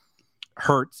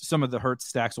 Hurts, some of the Hurts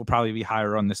stacks will probably be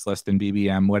higher on this list than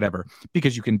BBM, whatever,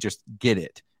 because you can just get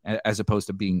it as opposed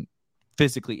to being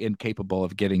physically incapable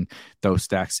of getting those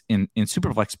stacks in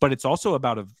SuperFlex. But it's also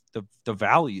about the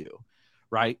value,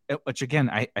 right? Which again,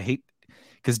 I hate,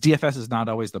 because DFS is not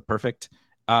always the perfect,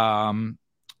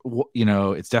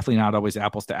 it's definitely not always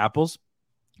apples to apples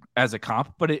as a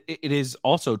comp, but it is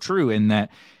also true in that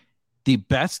the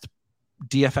best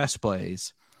DFS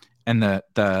plays and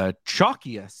the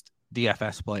chalkiest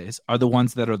DFS plays are the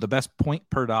ones that are the best point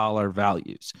per dollar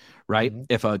values, right? Mm-hmm.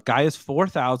 If a guy is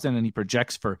 4,000 and he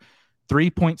projects for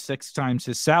 3.6 times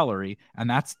his salary, and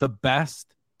that's the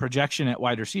best projection at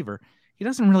wide receiver, he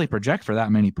doesn't really project for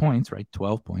that many points, right?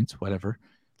 12 points, whatever.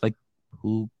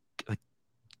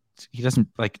 He doesn't,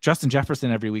 like Justin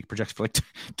Jefferson every week projects for like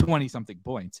 20 something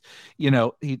points.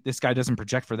 This guy doesn't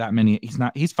project for that many.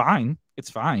 He's fine.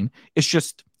 It's fine. It's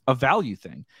just a value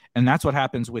thing. And that's what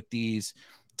happens with these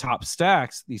top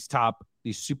stacks, these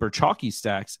super chalky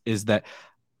stacks, is that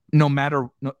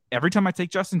every time I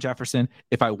take Justin Jefferson,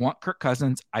 if I want Kirk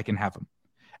Cousins, I can have him.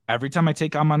 Every time I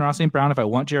take Amon-Ra St. Brown, if I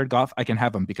want Jared Goff, I can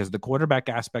have him, because the quarterback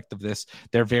aspect of this,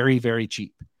 they're very, very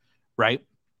cheap, right?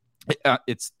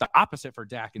 It's the opposite for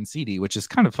Dak and CD, which is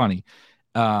kind of funny.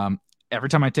 Every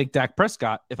time I take Dak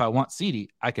Prescott, if I want CD,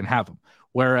 I can have him.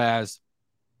 Whereas,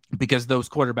 because those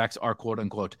quarterbacks are quote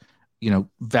unquote,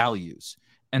 values.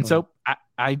 And so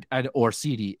I or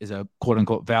CD is a quote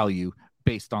unquote value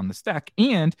based on the stack.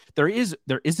 And there is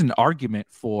an argument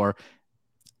for,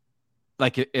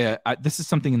 like, this is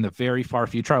something in the very far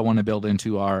future I want to build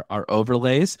into our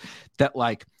overlays, that,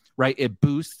 like, right, it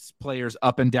boosts players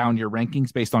up and down your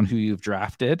rankings based on who you've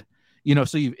drafted.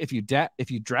 So if you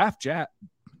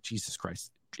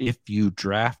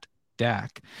draft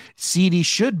Dak, CD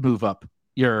should move up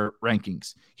your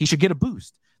rankings. He should get a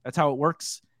boost. That's how it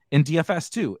works in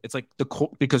DFS too. It's like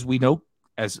because we know,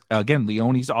 as again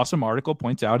Leone's awesome article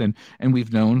points out, and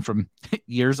we've known from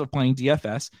years of playing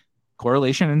DFS,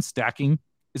 correlation and stacking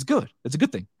is good. It's a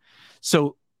good thing.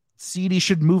 So CD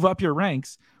should move up your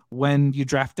ranks when you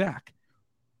draft Dak.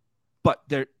 But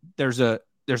there's an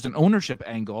ownership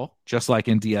angle, just like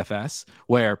in DFS,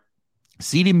 where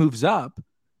CD moves up,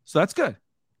 so that's good.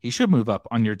 He should move up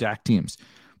on your Dak teams.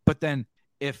 But then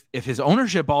if his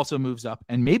ownership also moves up,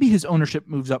 and maybe his ownership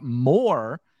moves up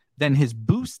more than his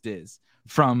boost is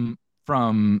from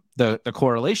from the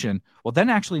correlation, well, then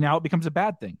actually now it becomes a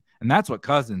bad thing. And that's what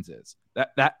Cousins is.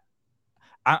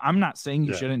 I'm not saying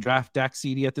you shouldn't draft Dak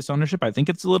CD at this ownership. I think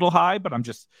it's a little high, but I'm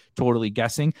just totally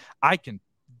guessing. I can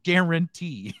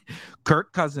guarantee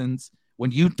Kirk Cousins,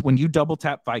 when you double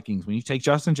tap Vikings, when you take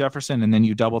Justin Jefferson and then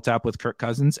you double tap with Kirk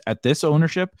Cousins at this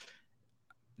ownership,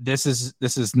 this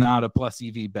is not a plus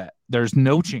EV bet. There's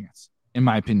no chance, in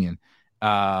my opinion.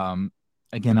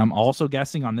 Again, I'm also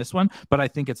guessing on this one, but I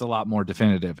think it's a lot more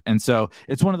definitive. And so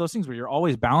it's one of those things where you're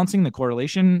always balancing the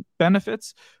correlation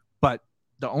benefits, but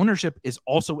the ownership is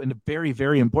also in a very,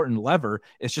 very important lever.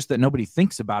 It's just that nobody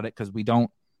thinks about it because we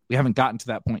haven't gotten to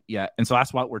that point yet. And so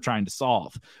that's what we're trying to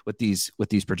solve with these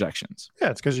projections. Yeah,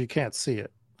 it's because you can't see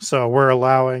it. So we're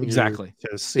allowing you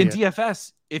to see in it.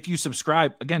 DFS. If you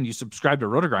subscribe to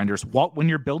RotoGrinders, when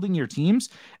you're building your teams,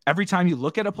 every time you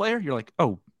look at a player, you're like,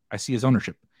 oh, I see his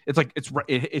ownership. It's like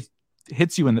it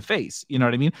hits you in the face. You know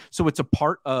what I mean? So it's a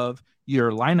part of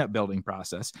your lineup building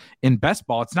process. In best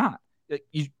ball, it's not.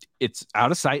 It's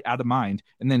out of sight, out of mind.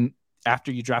 And then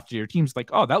after you drafted your teams, like,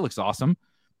 oh, that looks awesome,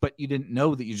 but you didn't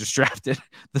know that you just drafted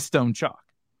the stone chalk.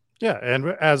 Yeah, and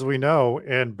as we know,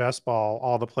 in best ball,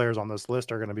 all the players on this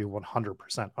list are going to be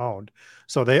 100% owned.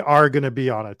 So they are going to be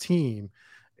on a team.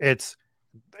 It's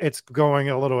going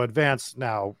a little advanced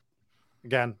now.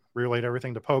 Again, relate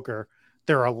everything to poker.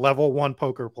 There are level 1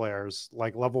 poker players,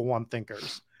 like level 1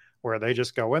 thinkers, where they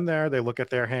just go in there, they look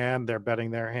at their hand, they're betting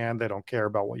their hand, they don't care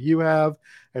about what you have.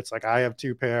 It's like, I have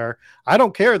 2 pair. I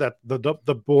don't care that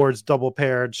the board's double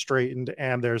paired, straightened,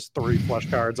 and there's 3 flush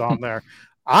cards on there.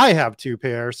 I have 2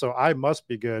 pairs, so I must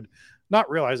be good, not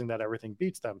realizing that everything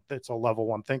beats them. It's a level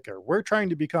 1 thinker. We're trying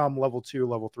to become level 2,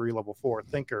 level 3, level 4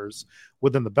 thinkers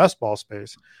within the best ball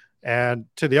space. And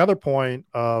to the other point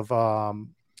of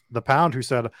the Pound, who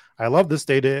said, I love this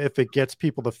data if it gets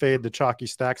people to fade the chalky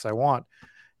stacks I want.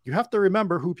 You have to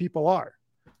remember who people are.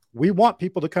 We want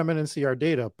people to come in and see our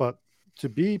data, but to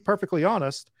be perfectly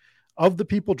honest, of the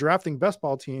people drafting best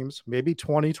ball teams, maybe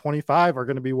 20, 25 are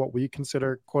going to be what we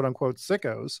consider quote unquote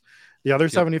sickos. The other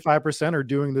 75% are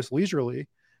doing this leisurely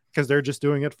because they're just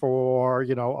doing it for,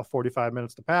 a 45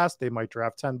 minutes to pass. They might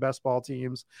draft 10 best ball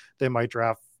teams. They might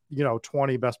draft,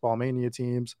 20 best ball mania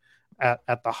teams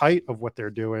at the height of what they're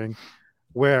doing.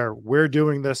 Where we're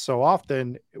doing this so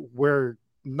often, we're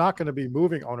not going to be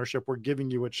moving ownership. We're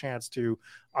giving you a chance to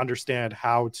understand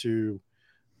how to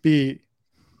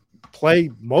play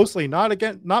mostly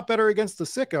not better against the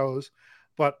sickos,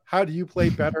 but how do you play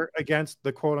better against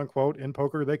the quote unquote, in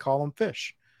poker they call them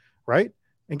fish, right?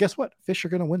 And guess what? Fish are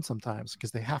going to win sometimes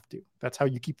because they have to. That's how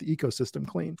you keep the ecosystem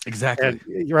clean. Exactly.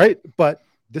 Right. But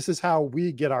this is how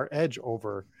we get our edge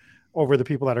over the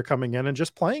people that are coming in and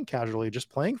just playing casually, just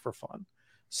playing for fun.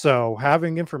 So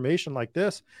having information like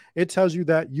this, it tells you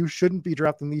that you shouldn't be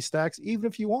drafting these stacks, even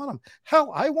if you want them. Hell,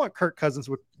 I want Kirk Cousins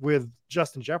with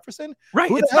Justin Jefferson. Right.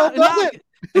 Who the hell does it?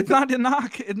 It's not a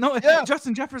knock. No, yeah.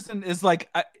 Justin Jefferson is like,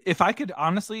 if I could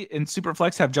honestly in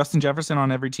SuperFlex have Justin Jefferson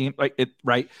on every team, like it,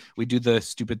 right? We do the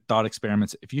stupid thought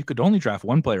experiments. If you could only draft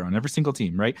one player on every single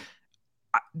team, right?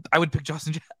 I would pick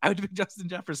Justin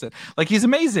Jefferson. Like, he's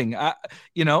amazing.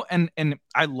 And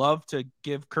I love to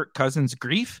give Kirk Cousins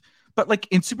grief, but like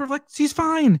in SuperFlex, he's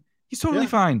fine. He's totally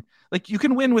fine. Like, you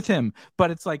can win with him,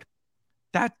 but it's like,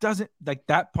 that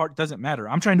part doesn't matter.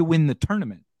 I'm trying to win the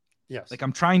tournament. Yes. Like,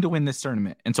 I'm trying to win this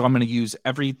tournament. And so I'm going to use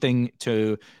everything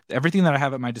that I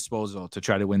have at my disposal to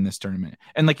try to win this tournament.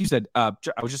 And like you said, I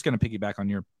was just going to piggyback on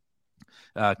your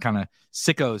kind of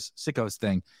sickos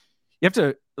thing. You have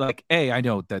to, like, I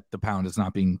know that the Pound is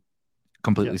not being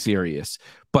completely serious,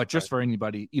 but just for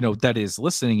anybody, that is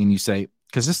listening, and you say,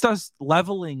 because this does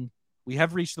leveling. We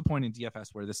have reached the point in DFS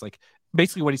where this, like,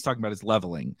 basically what he's talking about is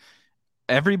leveling.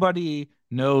 Everybody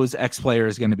knows X player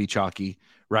is going to be chalky,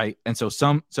 right? And so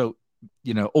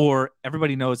or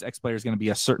everybody knows X player is going to be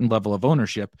a certain level of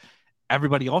ownership.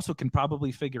 Everybody also can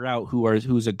probably figure out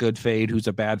who's a good fade, who's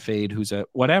a bad fade, who's a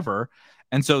whatever.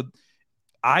 And so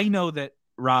I know that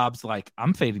Rob's like,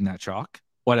 I'm fading that chalk,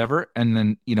 whatever. And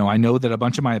then, I know that a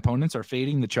bunch of my opponents are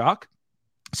fading the chalk.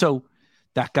 So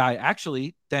that guy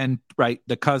actually then, right,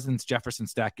 the Cousins Jefferson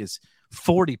stack is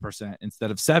 40% instead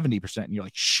of 70%. And you're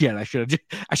like, shit, I should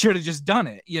have just done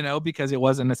it, because it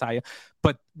wasn't as high.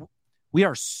 But we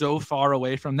are so far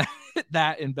away from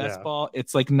that in best ball.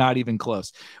 It's like not even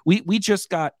close. We just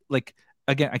got, like,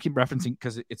 again, I keep referencing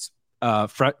because it's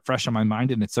fresh on my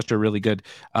mind, and it's such a really good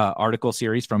article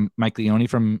series from Mike Leone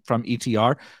from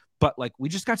ETR. But like, we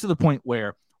just got to the point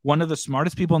where one of the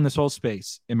smartest people in this whole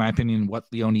space, in my opinion, what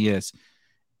Leone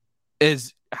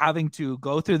is having to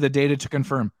go through the data to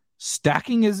confirm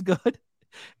stacking is good,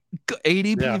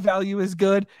 ADP value is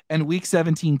good, and week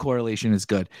 17 correlation is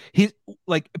good. He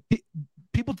like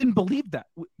people didn't believe that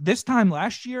this time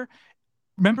last year.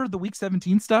 Remember the week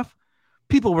 17 stuff?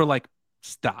 People were like,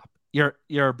 "Stop!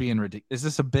 You're being ridiculous. Is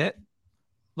this a bit?"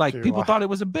 Like people thought it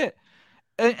was a bit.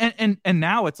 And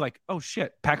now it's like, oh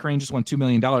shit, Pat Crane just won $2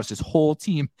 million. His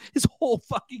whole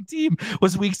fucking team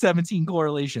was week 17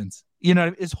 correlations. You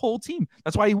know, his whole team.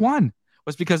 That's why he won,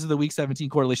 was because of the week 17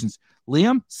 correlations.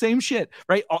 Liam, same shit,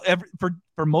 right?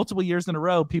 For multiple years in a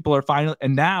row, people are finally,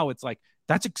 and now it's like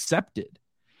that's accepted.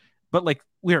 But like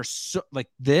we are so like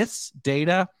this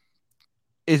data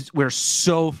we're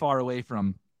so far away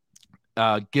from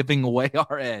giving away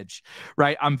our edge,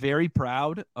 right? I'm very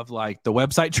proud of like the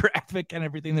website traffic and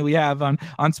everything that we have on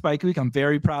Spike Week. I'm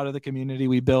very proud of the community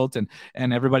we built and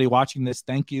everybody watching this.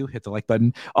 Thank you. Hit the like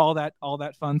button, all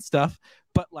that fun stuff.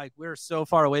 But like we're so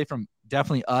far away from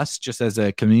definitely us just as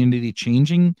a community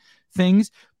changing things.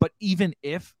 But even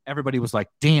if everybody was like,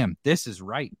 damn, this is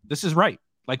right.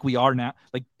 Like we are now,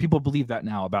 like people believe that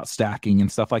now about stacking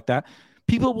and stuff like that.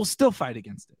 People will still fight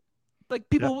against it. Like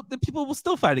people will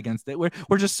still fight against it.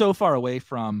 We're just so far away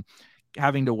from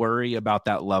having to worry about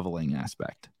that leveling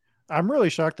aspect. I'm really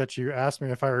shocked that you asked me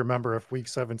if I remember if week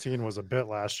 17 was a bit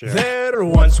last year. There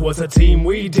once was a team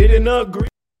we didn't agree.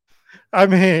 I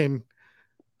think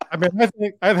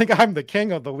I'm the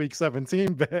king of the week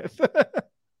 17 bit.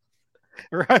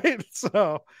 Right?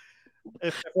 So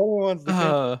if anyone's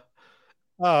the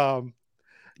king,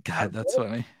 God, that's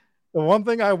funny. The one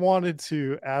thing I wanted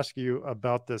to ask you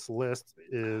about this list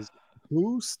is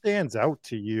who stands out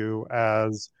to you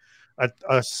as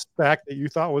a stack that you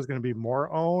thought was going to be more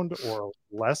owned or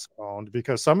less owned?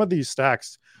 Because some of these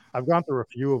stacks, I've gone through a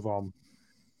few of them,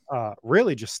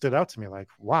 really just stood out to me like,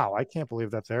 wow, I can't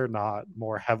believe that they're not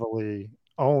more heavily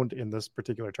owned in this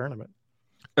particular tournament.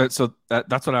 So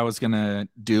that's what I was going to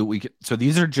do. So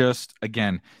these are just,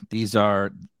 again,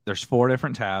 there's 4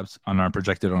 different tabs on our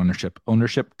projected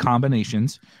ownership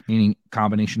combinations, meaning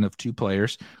combination of 2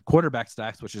 players, quarterback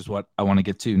stacks, which is what I want to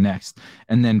get to next.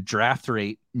 And then draft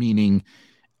rate, meaning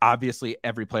obviously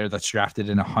every player that's drafted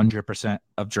in 100%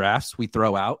 of drafts we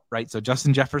throw out, right? So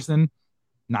Justin Jefferson,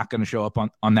 not going to show up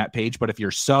on that page, but if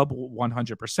you're sub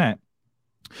 100%,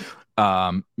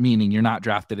 meaning you're not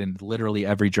drafted in literally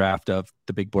every draft of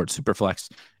the big board SuperFlex,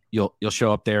 you'll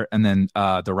show up there. And then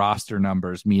the roster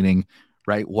numbers, meaning,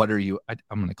 right, what are you?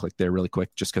 I'm going to click there really quick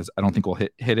just because I don't think we'll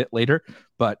hit it later.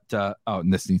 But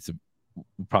and this needs to,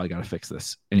 we probably got to fix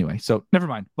this anyway. So never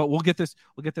mind. But we'll get this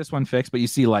one fixed. But you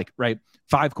see, like, right,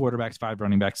 5 quarterbacks, 5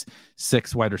 running backs,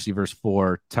 6 wide receivers,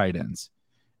 4 tight ends.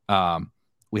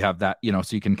 We have that,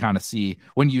 so you can kind of see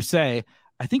when you say,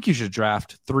 I think you should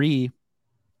draft 3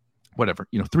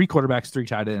 quarterbacks, 3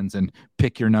 tight ends, and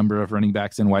pick your number of running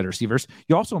backs and wide receivers.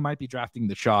 You also might be drafting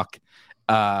the chalk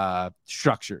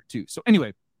structure too. So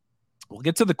anyway, we'll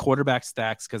get to the quarterback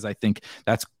stacks because I think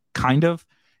that's kind of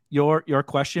your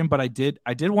question. But I did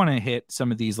want to hit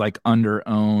some of these like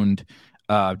under-owned,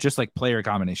 just like player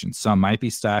combinations. Some might be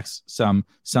stacks, some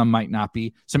might not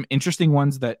be. Some interesting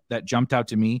ones that jumped out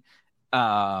to me.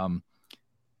 The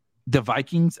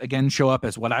Vikings again show up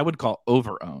as what I would call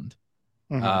over-owned.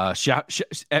 Mm-hmm.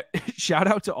 Shout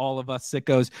out to all of us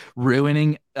sickos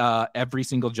ruining every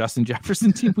single Justin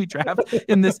Jefferson team we draft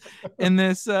in this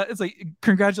it's like,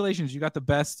 congratulations, you got the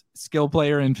best skill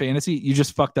player in fantasy. You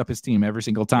just fucked up his team every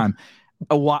single time.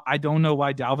 I don't know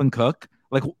why Dalvin Cook,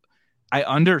 like, I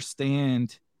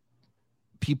understand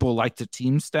people like to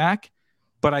team stack,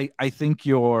 but I think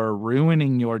you're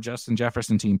ruining your Justin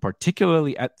Jefferson team,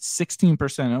 particularly at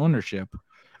 16% ownership.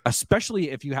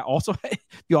 Especially if you also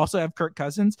have Kirk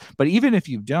Cousins, but even if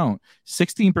you don't,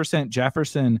 16%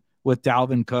 Jefferson with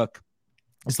Dalvin Cook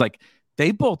is like,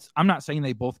 they both, I'm not saying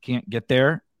they both can't get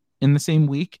there in the same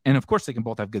week, and of course they can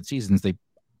both have good seasons. They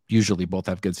usually both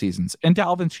have good seasons, and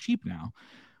Dalvin's cheap now.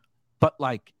 But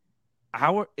like,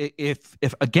 if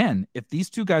these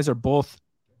 2 guys are both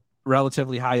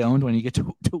relatively high owned when you get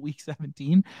to week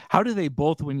 17, how do they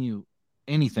both win you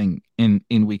anything in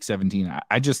week 17?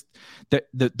 I just,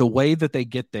 the way that they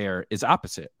get there is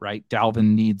opposite, right?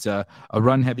 Dalvin needs a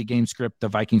run heavy game script, the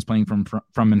Vikings playing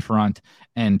from in front,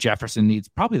 and Jefferson needs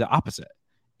probably the opposite,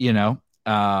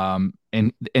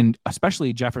 and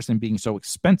especially Jefferson being so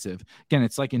expensive. Again,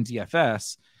 it's like in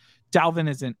DFS, Dalvin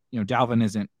isn't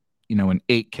an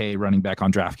 8K running back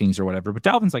on DraftKings or whatever, but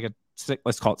Dalvin's like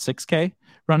let's call it 6K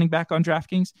running back on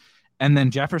DraftKings. And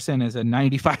then Jefferson is a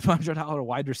 $9,500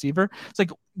 wide receiver. It's like,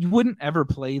 you wouldn't ever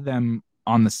play them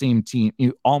on the same team.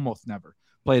 You almost never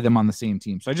play them on the same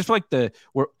team. So I just feel like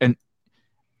and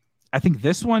I think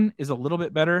this one is a little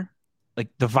bit better like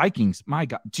the Vikings, my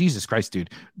God, Jesus Christ, dude.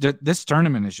 This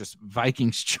tournament is just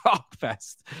Vikings chalk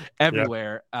fest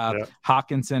everywhere.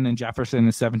 Hawkinson and Jefferson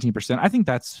is 17%. I think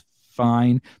that's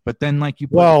fine. But then like you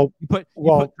put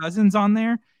Cousins on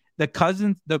there. The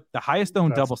Cousins, the highest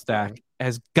owned double stack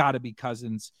has got to be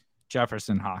Cousins,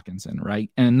 Jefferson, Hawkinson,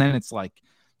 right? And then it's like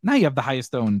now you have the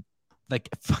highest owned like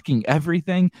fucking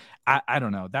everything. I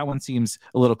don't know. That one seems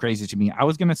a little crazy to me. I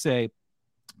was gonna say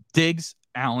Diggs,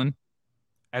 Allen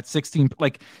at 16,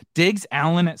 like Diggs,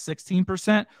 Allen at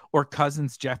 16%, or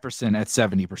Cousins, Jefferson at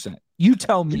 70%. You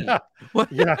tell me.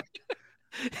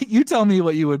 You tell me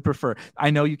what you would prefer.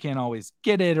 I know you can't always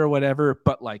get it or whatever,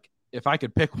 but like if I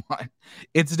could pick one,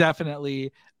 it's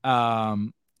definitely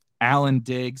Allen,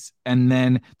 Diggs, and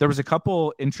then there was a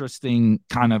couple interesting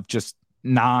kind of just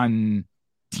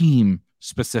non-team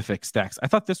specific stacks. I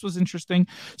thought this was interesting.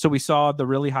 So we saw the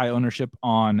really high ownership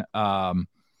on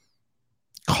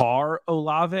Carr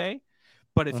Olave,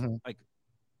 but if like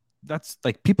that's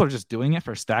like people are just doing it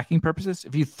for stacking purposes.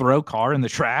 If you throw Carr in the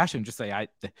trash and just say,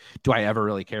 do I ever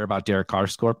really care about Derek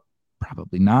Carr's score?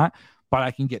 Probably not. But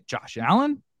I can get Josh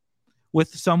Allen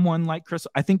with someone like Chris.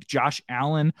 I think Josh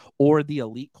Allen or the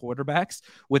elite quarterbacks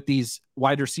with these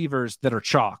wide receivers that are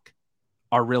chalk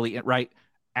are really it, right?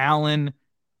 Allen,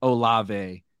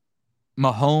 Olave,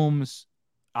 Mahomes,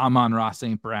 Amon-Ra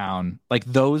St. Brown, like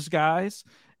those guys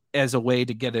as a way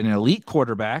to get an elite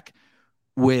quarterback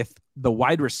with the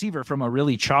wide receiver from a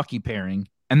really chalky pairing.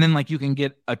 And then like you can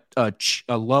get a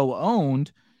low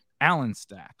owned Allen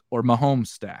stack or Mahomes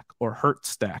stack or Hurts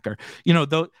stack, or, you know,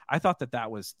 though I thought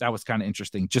that was kind of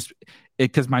interesting just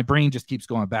because my brain just keeps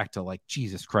going back to like,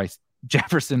 Jesus Christ,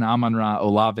 Jefferson, Amon-Ra,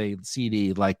 Olave,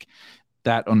 CD, like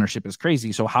that ownership is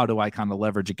crazy. So how do I kind of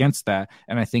leverage against that?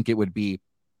 And I think it would be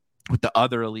with the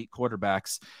other elite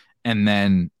quarterbacks and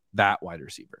then that wide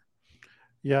receiver.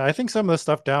 Yeah, I think some of the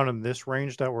stuff down in this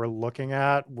range that we're looking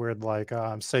at with like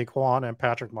Saquon and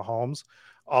Patrick Mahomes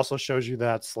also shows you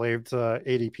that slave to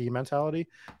ADP mentality.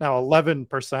 Now, 11%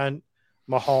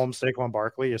 Mahomes, Saquon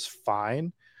Barkley is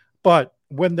fine, but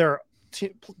when they're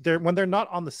not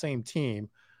on the same team,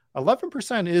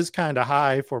 11% is kind of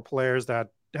high for players that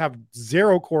have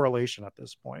zero correlation at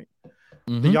this point.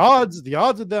 The odds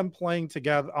of them playing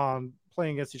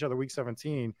against each other week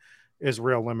 17 is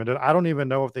real limited. I don't even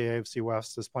know if the AFC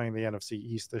West is playing the NFC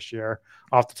East this year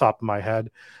off the top of my head.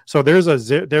 So there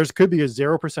could be a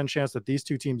 0% chance that these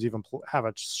two teams even have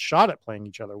a shot at playing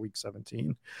each other week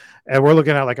 17. And we're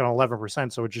looking at like an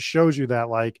 11%. So it just shows you that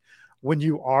like when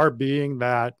you are being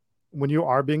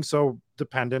so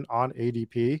dependent on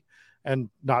ADP and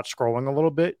not scrolling a little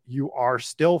bit, you are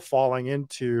still falling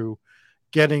into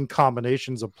getting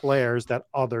combinations of players that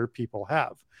other people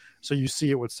have. So you see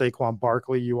it with Saquon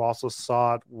Barkley. You also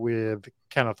saw it with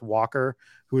Kenneth Walker,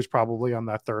 who is probably on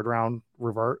that third round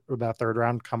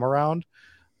come around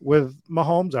with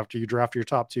Mahomes after you draft your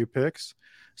top two picks.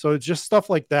 So it's just stuff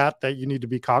like that you need to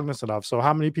be cognizant of. So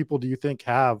how many people do you think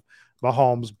have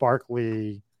Mahomes,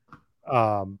 Barkley,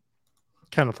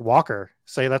 Kenneth Walker?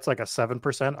 Say that's like a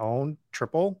 7% owned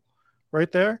triple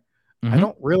right there. I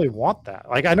don't really want that.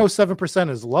 Like I know 7%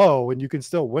 is low and you can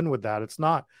still win with that. It's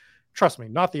not, trust me,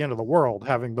 not the end of the world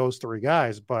having those three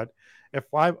guys. But if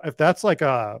that's like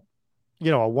a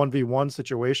 1v1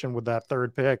 situation with that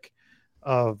third pick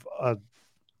of a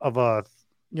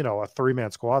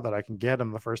 3-man squad that I can get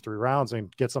in the first 3 rounds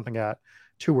and get something at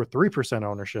 2 or 3%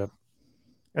 ownership,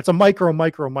 it's a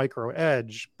micro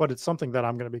edge, but it's something that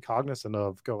I'm going to be cognizant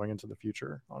of going into the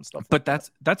future on stuff. But that's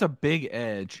a big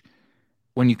edge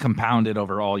when you compound it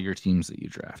over all your teams that you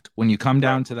draft. When you come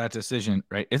down to that decision,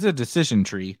 right? It's a decision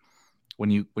tree. When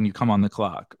you come on the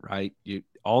clock, right?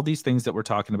 All these things that we're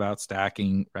talking about,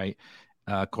 stacking, right?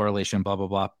 Correlation, blah, blah,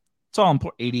 blah. It's all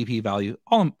important. ADP value,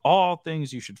 all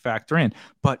things you should factor in.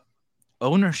 But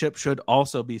ownership should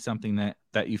also be something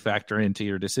that you factor into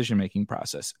your decision-making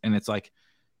process. And it's like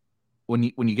when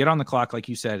you get on the clock, like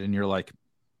you said, and you're like,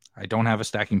 I don't have a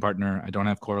stacking partner. I don't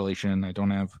have correlation.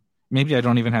 Maybe I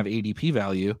don't even have ADP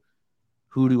value.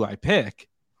 Who do I pick?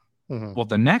 Well,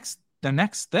 the next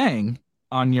thing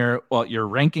on your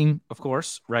ranking, of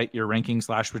course, right? Your ranking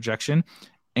 / projection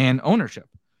and ownership,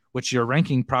 which your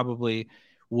ranking probably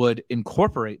would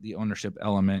incorporate the ownership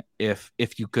element if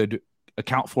you could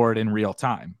account for it in real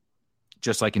time,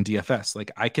 just like in DFS.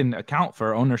 Like I can account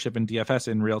for ownership in DFS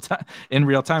in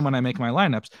real time when I make my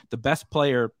lineups. The best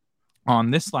player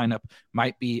on this lineup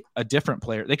might be a different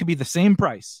player. They could be the same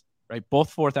price, right?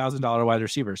 Both $4,000 wide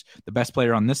receivers. The best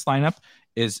player on this lineup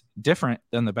is different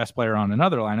than the best player on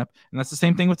another lineup, and that's the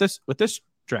same thing with this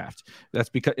draft. It's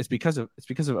because of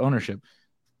ownership.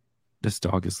 This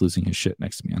dog is losing his shit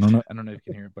next to me. I don't know if you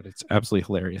can hear it, but it's absolutely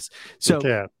hilarious. So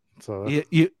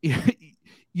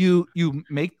you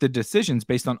make the decisions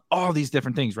based on all these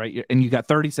different things, right? And you got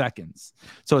 30 seconds.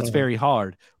 So it's very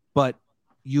hard, but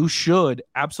you should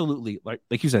absolutely,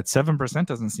 like you said, 7%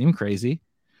 doesn't seem crazy,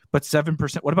 but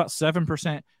 7%, what about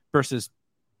 7% versus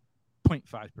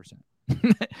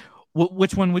 0.5%?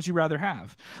 Which one would you rather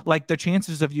have? Like the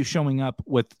chances of you showing up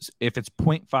with, if it's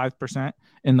 0.5%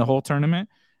 in the whole tournament,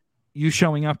 you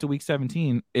showing up to week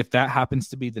 17, if that happens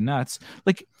to be the nuts,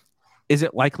 like, is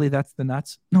it likely that's the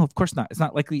nuts? No, of course not. It's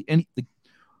not likely any. Like,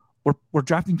 we're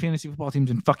drafting fantasy football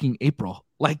teams in fucking April.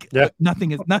 Like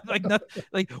nothing is not like nothing.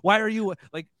 Like why are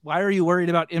you worried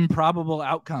about improbable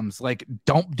outcomes? Like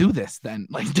don't do this then.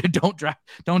 Like don't draft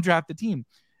the team.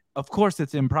 Of course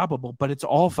it's improbable, but it's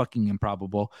all fucking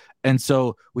improbable. And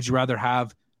so would you rather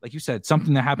have, like you said,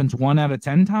 something that happens 1 out of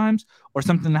 10 times, or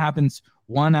something that happens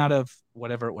 1 out of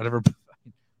whatever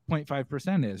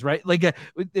 0.5% is, right? Like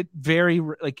it very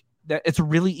like that. It's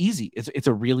really easy. It's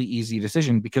a really easy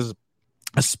decision, because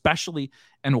especially,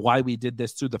 and why we did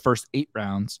this through the first 8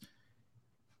 rounds,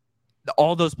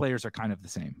 all those players are kind of the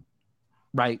same,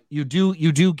 right? You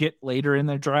do get later in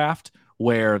the draft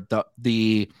where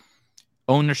the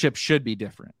ownership should be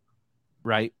different,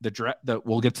 right?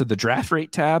 We'll get to the draft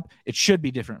rate tab. It should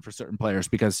be different for certain players,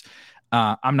 because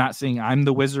I'm not saying I'm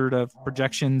the wizard of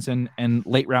projections and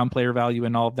late round player value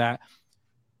and all of that,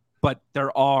 but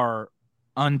there are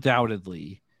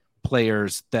undoubtedly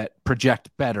players that project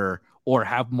better or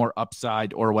have more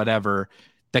upside or whatever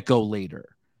that go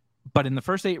later. But in the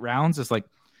first 8 rounds, it's like,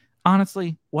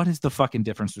 honestly, what is the fucking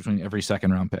difference between every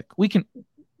second round pick? We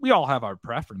all have our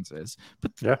preferences,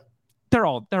 but they're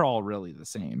all really the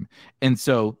same. And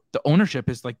so the ownership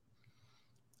is like,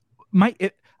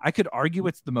 I could argue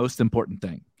it's the most important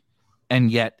thing,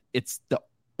 and yet it's the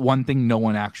one thing no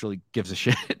one actually gives a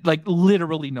shit. Like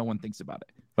literally no one thinks about it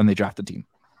when they draft a team.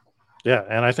 Yeah,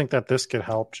 and I think that this could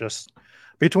help just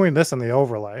between this and the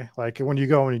overlay. Like when you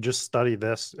go and you just study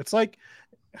this, it's like,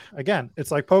 again,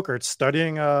 it's like poker. It's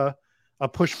studying a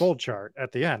push-fold chart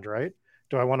at the end, right?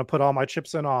 Do I want to put all my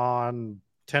chips in on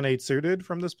 10-8 suited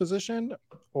from this position,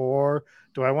 or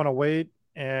do I want to wait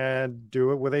and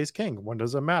do it with ace-king? When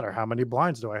does it matter? How many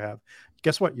blinds do I have?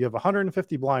 Guess what? You have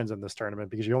 150 blinds in this tournament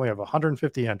because you only have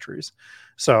 150 entries.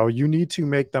 So you need to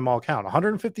make them all count.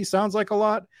 150 sounds like a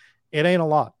lot. It ain't a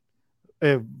lot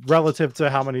relative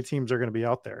to how many teams are going to be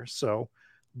out there. So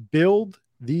build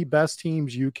the best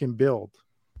teams you can build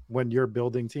when you're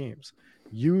building teams.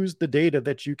 Use the data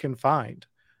that you can find,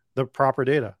 the proper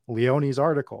data. Leone's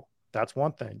article, that's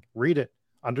one thing. Read it,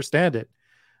 understand it.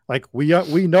 Like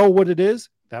we know what it is.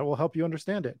 That will help you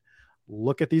understand it.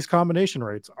 Look at these combination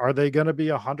rates. Are they going to be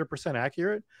 100%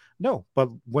 accurate? No. But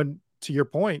to your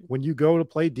point, when you go to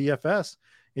play DFS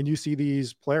and you see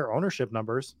these player ownership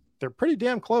numbers, they're pretty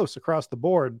damn close across the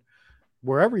board.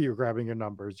 Wherever you're grabbing your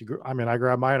numbers, I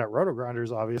grab mine at Roto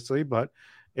Grinders, obviously, but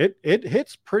it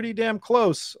hits pretty damn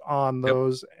close on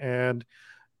those. And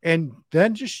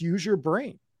then just use your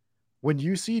brain. When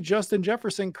you see Justin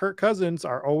Jefferson, Kirk Cousins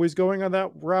are always going on that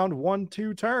round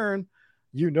 1-2 turn,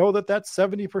 you know that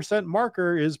 70%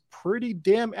 marker is pretty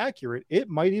damn accurate. It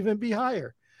might even be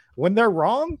higher. When they're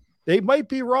wrong, they might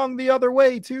be wrong the other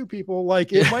way too, people.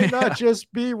 Like it might not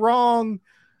just be wrong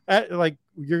like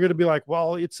you're going to be like,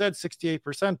 well, it said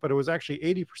 68%, but it was actually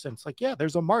 80%. It's like, yeah,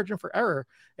 there's a margin for error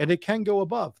and it can go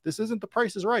above. This isn't the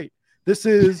Price is Right. This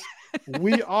is,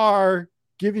 we are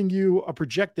giving you a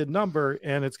projected number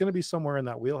and it's going to be somewhere in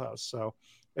that wheelhouse. So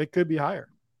it could be higher.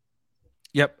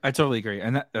 Yep. I totally agree.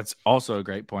 And that's also a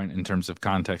great point in terms of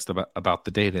context about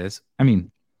the data is,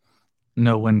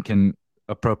 no one can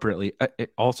appropriately,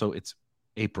 it's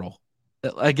April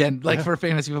again, like for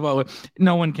fantasy football,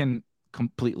 no one can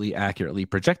completely accurately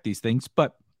project these things.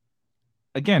 But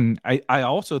again, I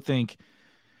also think,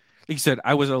 like you said,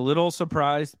 I was a little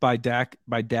surprised by Dak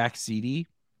CD,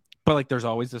 but like there's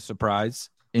always a surprise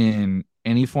in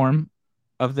any form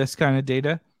of this kind of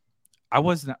data.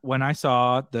 When I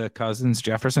saw the Cousins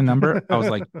Jefferson number,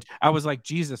 I was like,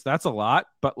 Jesus, that's a lot,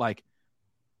 but like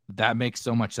that makes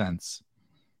so much sense.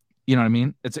 You know what I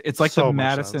mean? It's like so the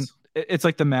Madison. It's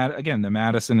like the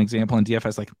Madison example in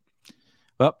DFS. Like,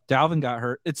 well, Dalvin got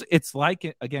hurt. It's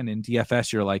like, again, in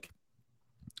DFS, you're like,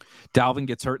 Dalvin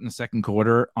gets hurt in the second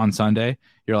quarter on Sunday.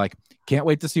 You're like, can't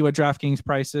wait to see what DraftKings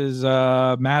prices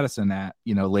Madison at,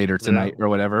 later tonight or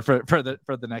whatever for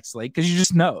the next slate. Cause you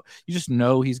just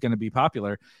know he's going to be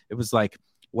popular. It was like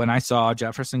when I saw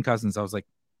Jefferson Cousins, I was like,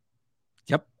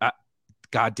 yep.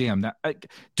 God damn that.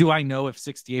 Do I know if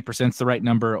 68% is the right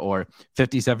number or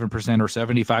 57% or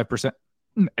 75%?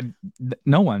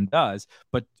 No one does,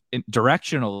 but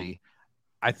directionally,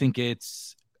 I think it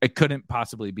couldn't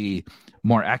possibly be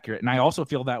more accurate. And I also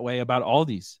feel that way about all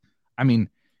these. I mean,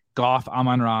 Goff,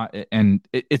 Amon-Ra, and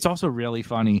it's also really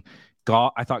funny.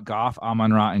 I thought Goff,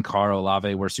 Amon-Ra, and Karl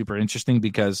Olave were super interesting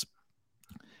because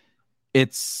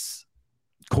it's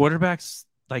quarterbacks.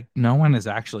 Like, no one is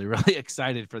actually really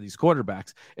excited for these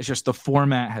quarterbacks. It's just the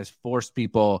format has forced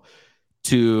people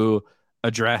to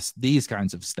address these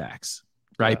kinds of stacks,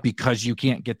 right? Yeah. Because you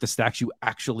can't get the stacks you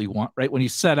actually want, right? When you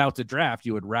set out to draft,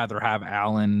 you would rather have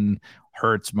Allen,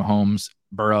 Hurts, Mahomes,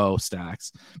 Burrow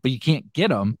stacks, but you can't get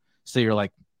them. So you're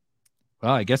like,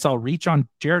 well, I guess I'll reach on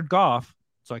Jared Goff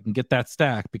so I can get that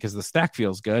stack because the stack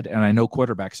feels good and I know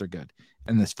quarterbacks are good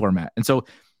in this format. And so,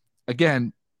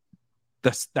 again,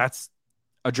 that's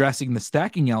addressing the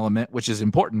stacking element, which is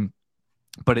important,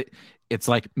 but it's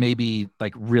like maybe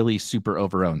like really super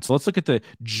overowned. So let's look at the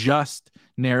just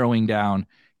narrowing down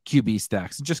QB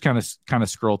stacks and just kind of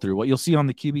scroll through. What you'll see on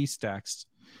the QB stacks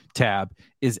tab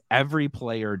is every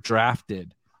player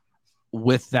drafted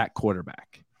with that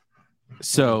quarterback.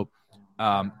 So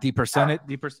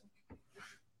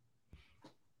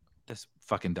this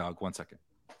fucking dog, 1 second.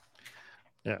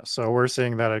 Yeah, so we're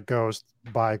seeing that it goes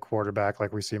by quarterback,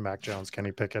 like we see Mac Jones,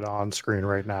 Kenny Pickett on screen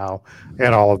right now,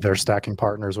 and all of their stacking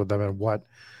partners with them and what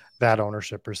that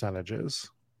ownership percentage is.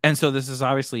 And so this is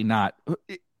obviously not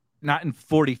in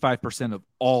 45% of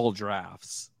all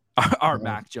drafts are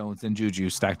Mac Jones and Juju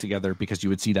stacked together, because you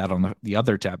would see that on the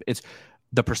other tab. It's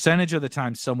the percentage of the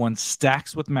time someone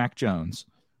stacks with Mac Jones,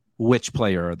 which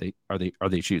player are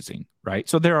they choosing, right?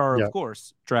 So there are, of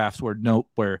course, drafts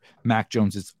where Mac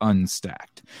Jones is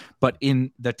unstacked, but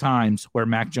in the times where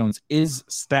Mac Jones is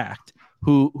stacked,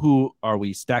 who are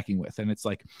we stacking with? And it's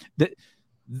like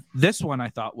this one I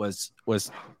thought was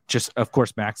just, of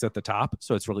course, Mac's at the top,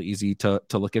 so it's really easy to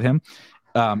look at him.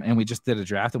 And we just did a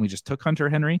draft and we just took Hunter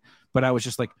Henry, but I was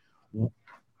just like,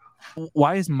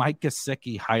 why is Mike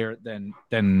Gesicki higher than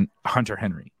Hunter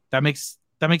Henry? That makes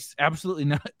absolutely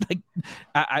no, like,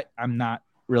 I'm not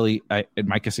really a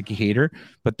Mike Gesicki hater,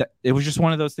 but it was just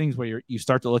one of those things where you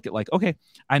start to look at, like, okay,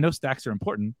 I know stacks are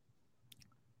important,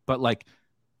 but like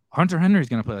Hunter Henry is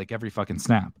going to play like every fucking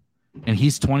snap, and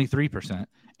he's 23%,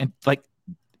 and like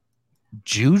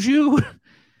Juju,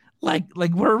 like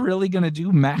we're really going to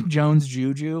do Mac Jones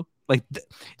Juju? Like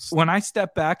when I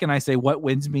step back and I say what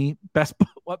wins me big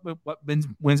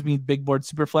board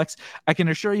SuperFlex, I can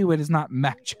assure you it is not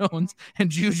Mac Jones and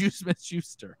Juju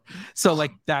Smith-Schuster. So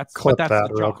like that's that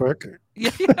real quick.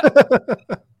 Yeah.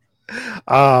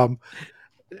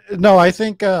 No, I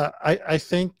think I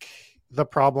think the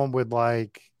problem with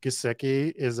like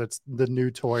Gesicki is it's the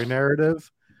new toy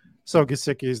narrative. So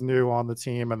Gesicki is new on the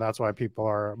team, and that's why people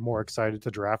are more excited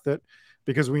to draft it,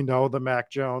 because we know the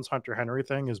Mac Jones Hunter Henry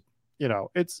thing is,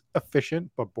 it's efficient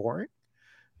but boring.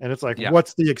 And it's like,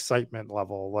 what's the excitement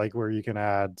level? Like where you can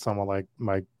add someone like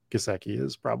Mike Gesicki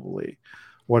is probably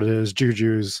what it is.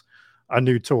 Juju's a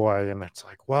new toy. And it's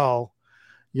like, well,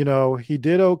 he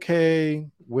did okay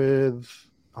with,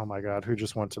 oh my God, who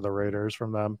just went to the Raiders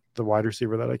from them? The wide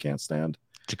receiver that I can't stand.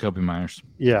 Jacoby Myers.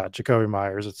 Yeah, Jacoby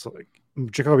Myers. It's like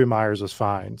Jacoby Myers was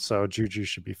fine, so Juju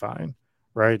should be fine.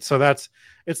 Right. So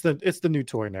it's the new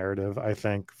toy narrative, I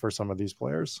think, for some of these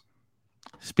players.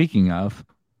 Speaking of,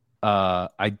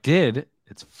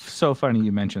 it's so funny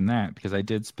you mentioned that, because I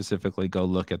did specifically go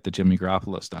look at the Jimmy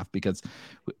Garoppolo stuff, because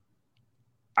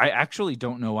I actually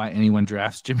don't know why anyone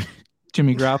drafts Jimmy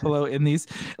Garoppolo in these.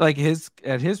 Like his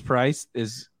price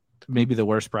is maybe the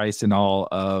worst price in all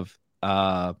of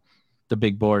the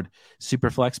big board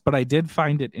SuperFlex, but I did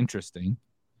find it interesting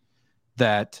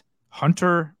that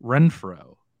Hunter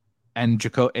Renfrow and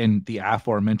the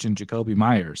aforementioned Jacoby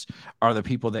Myers are the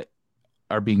people that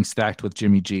are being stacked with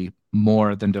Jimmy G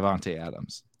more than Davante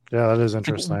Adams. Yeah, that is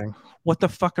interesting. Like, what the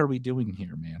fuck are we doing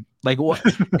here, man? Like, what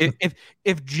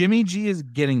if Jimmy G is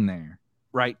getting there,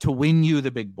 right, to win you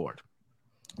the big board?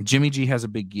 Jimmy G has a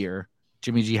big year.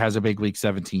 Jimmy G has a big week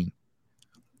 17.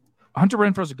 Hunter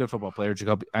Renfrow's a good football player.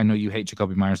 I know you hate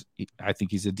Jacoby Myers. I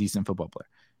think he's a decent football player.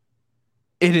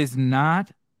 It is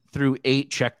not through 8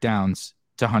 checkdowns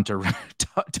to Hunter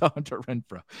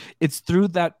Renfrow. It's through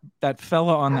that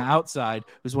fella on the outside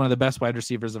who's one of the best wide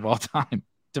receivers of all time,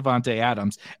 Davante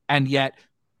Adams, and yet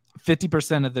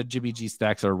 50% of the Jimmy G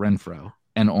stacks are Renfrow,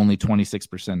 and only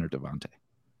 26% are Davante.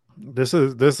 This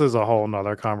is a whole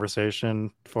nother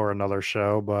conversation for another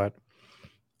show, but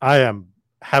I am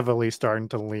heavily starting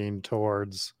to lean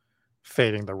towards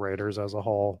fading the Raiders as a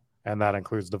whole, and that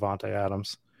includes Davante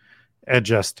Adams, and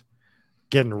just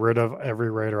getting rid of every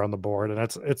Raider on the board. And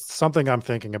it's something I'm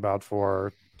thinking about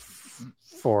for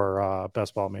for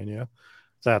Best Ball Mania,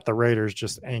 that the Raiders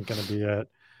just ain't going to be it.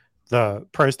 The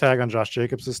price tag on Josh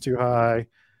Jacobs is too high.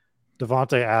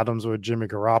 Devontae Adams with Jimmy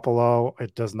Garoppolo,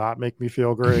 it does not make me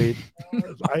feel great.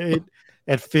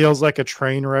 It feels like a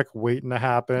train wreck waiting to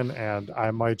happen, and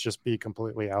I might just be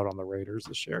completely out on the Raiders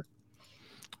this year.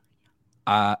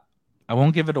 I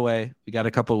won't give it away. We got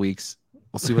a couple weeks.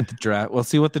 We'll see what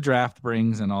the draft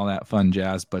brings and all that fun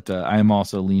jazz. But I am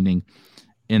also leaning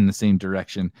in the same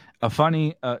direction.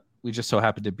 We just so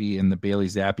happen to be in the Bailey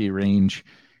Zappi range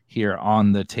here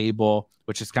on the table,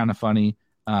 which is kind of funny.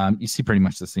 You see pretty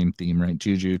much the same theme, right?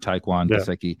 Juju, Taekwon,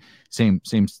 Gesicki,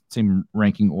 same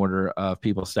ranking order of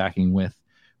people stacking with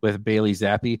Bailey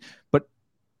Zappi. But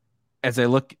as I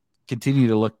continue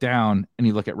to look down, and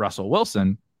you look at Russell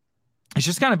Wilson, it's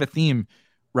just kind of a theme,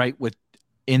 right?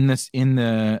 In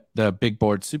the big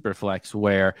board SuperFlex,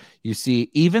 where you see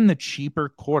even the cheaper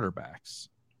quarterbacks,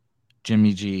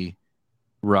 Jimmy G,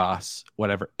 Ross,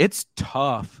 whatever. It's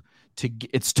tougher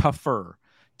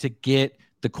to get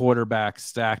the quarterback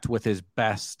stacked with his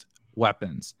best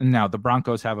weapons. And now the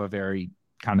Broncos have a very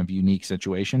kind of unique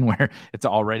situation where it's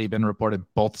already been reported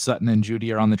both Sutton and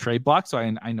Judy are on the trade block. So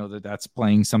I know that that's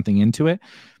playing something into it.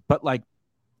 But like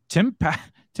Tim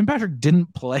Patrick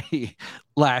didn't play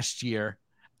last year.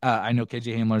 I know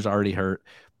KJ Hamler's already hurt,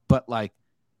 but like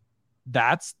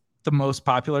that's the most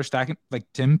popular stacking. Like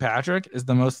Tim Patrick is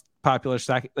the most popular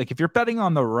stack. Like if you're betting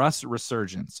on the Russ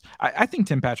resurgence, I think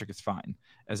Tim Patrick is fine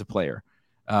as a player.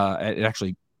 It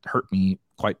actually hurt me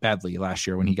quite badly last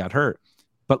year when he got hurt.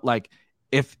 But like,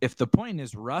 if the point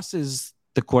is Russ is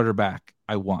the quarterback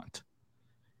I want,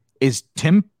 is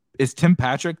Tim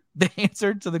Patrick the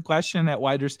answer to the question at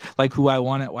wide receiver, like who I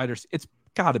want at wide receiver? It's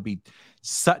got to be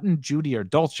Sutton, Judy, or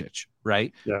Dulcich,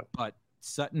 right? Yeah. But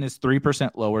Sutton is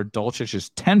 3% lower, Dulcich is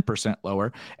 10%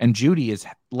 lower, and Judy is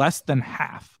less than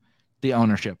half the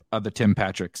ownership of the Tim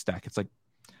Patrick stack. It's like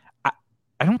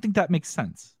I don't think that makes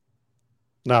sense.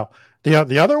 No,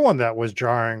 the other one that was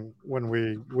jarring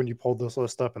when you pulled this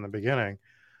list up in the beginning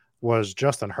was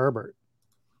Justin Herbert.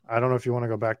 I don't know if you want to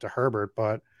go back to Herbert,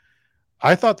 but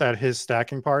I thought that his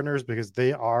stacking partners, because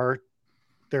they're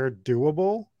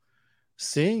doable,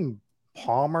 seeing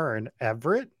Palmer and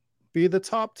Everett be the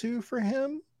top two for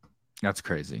him. That's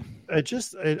crazy. I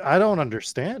don't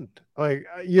understand. Like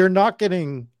you're not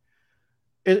getting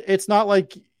it. It's not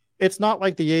like the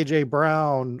AJ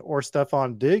Brown or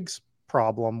Stephon Diggs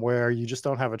problem where you just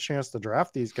don't have a chance to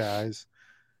draft these guys.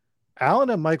 Allen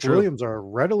and Mike Williams are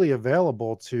readily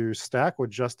available to stack with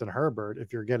Justin Herbert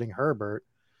if you're getting Herbert.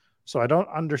 So I don't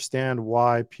understand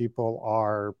why people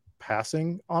are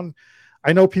passing on.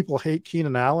 I know people hate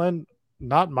Keenan Allen,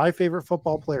 not my favorite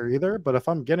football player either, but if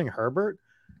I'm getting Herbert,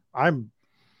 I'm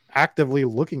actively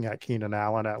looking at Keenan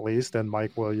Allen at least and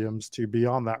Mike Williams to be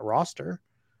on that roster.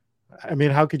 I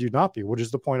mean, how could you not be? What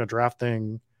is the point of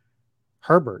drafting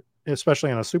Herbert,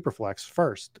 especially in a SuperFlex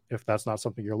first, if that's not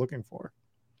something you're looking for?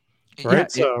 Right.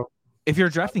 Yeah, so if you're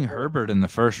drafting Herbert in the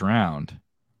first round,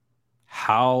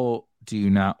 how do you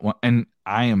not want? And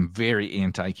I am very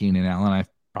anti Keenan Allen. I've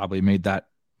probably made that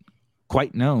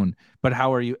quite known. But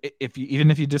how are you?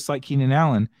 Even if you dislike Keenan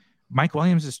Allen, Mike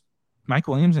Williams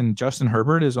and Justin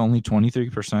Herbert is only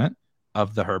 23%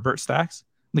 of the Herbert stacks.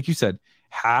 Like you said,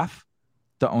 half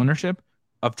the ownership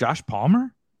of Josh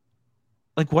Palmer.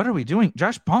 Like, what are we doing?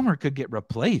 Josh Palmer could get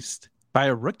replaced by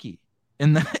a rookie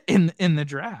in the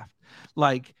draft.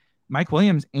 Like, Mike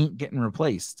Williams ain't getting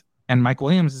replaced. And Mike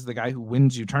Williams is the guy who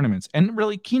wins you tournaments. And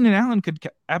really, Keenan Allen could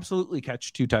absolutely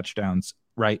catch 2 touchdowns,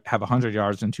 right? Have 100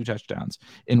 yards and 2 touchdowns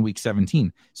in week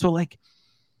 17. So, like,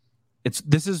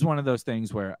 this is one of those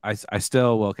things where I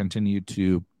still will continue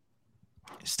to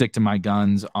stick to my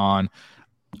guns on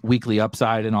weekly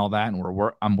upside and all that.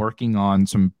 And I'm working on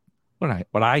some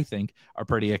what I think are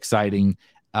pretty exciting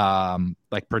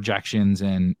like projections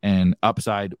and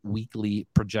upside weekly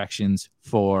projections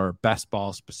for best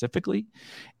ball specifically.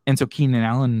 And so Keenan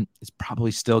Allen is probably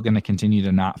still going to continue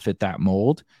to not fit that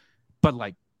mold. But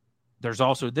like, there's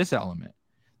also this element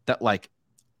that like,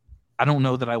 I don't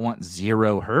know that I want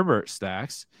 0 Herbert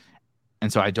stacks.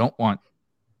 And so I don't want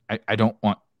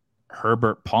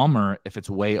Herbert Palmer if it's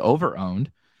way over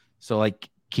owned. So like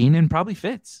Keenan probably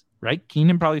fits, right?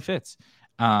 Keenan probably fits.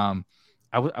 I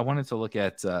wanted to look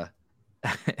at the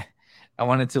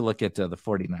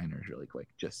 49ers really quick,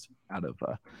 just out of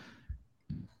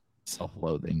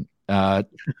self-loathing.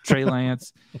 Trey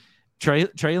Lance,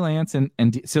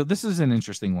 and so this is an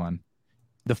interesting one.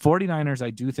 The 49ers, I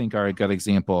do think, are a good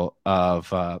example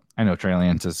of. I know Trey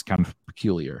Lance is kind of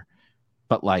peculiar,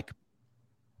 but like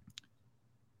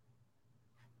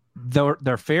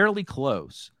they're fairly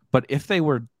close. But if they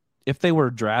were if they were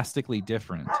drastically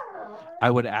different, I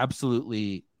would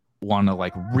absolutely want to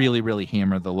like really, really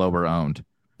hammer the lower owned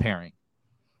pairing.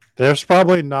 There's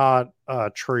probably not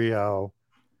a trio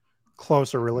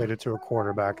closer related to a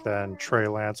quarterback than Trey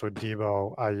Lance with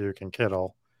Debo, Ayuk, and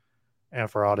Kittle. And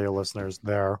for audio listeners,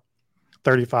 they're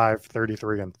 35,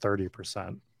 33, and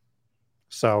 30%.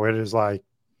 So it is like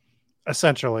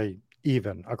essentially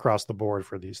even across the board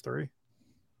for these three.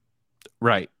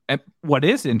 Right. And what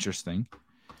is interesting,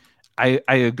 I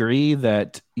agree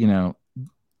that, you know,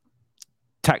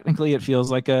 technically it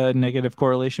feels like a negative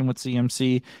correlation with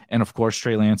CMC. And of course,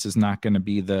 Trey Lance is not going to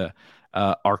be the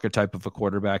archetype of a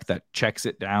quarterback that checks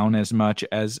it down as much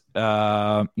as,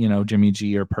 you know, Jimmy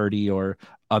G or Purdy or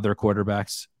other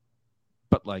quarterbacks.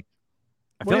 But like,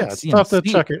 I feel like it's CMC, tough to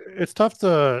check it. It's tough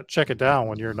to check it down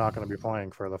when you're not going to be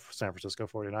playing for the San Francisco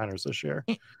 49ers this year.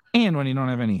 And when you don't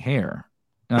have any hair,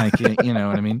 like, you know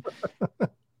what I mean?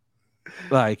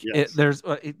 Like yes.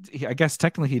 I guess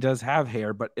technically he does have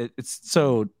hair, but it's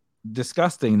so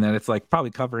disgusting that it's like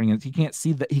probably covering it. He can't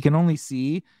see that. He can only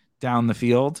see down the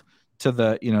field to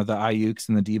the, you know, the Ayuks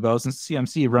and the Debos, and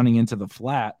CMC running into the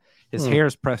flat. His hair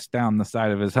is pressed down the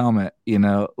side of his helmet, you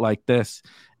know, like this.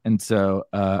 And so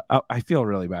I feel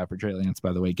really bad for Trey Lance,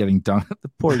 by the way, getting dunked. The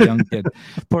poor young kid.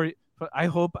 But I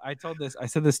hope I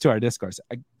said this to our discourse.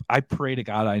 I pray to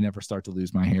God I never start to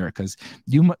lose my hair, because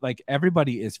like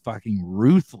everybody is fucking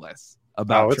ruthless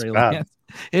about Trey Lance.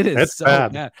 It's so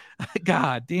bad.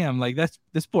 God damn, like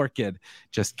this poor kid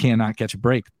just cannot catch a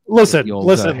break. Listen,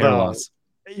 hair loss.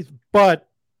 But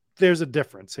there's a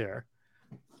difference here.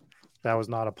 That was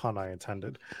not a pun I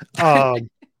intended.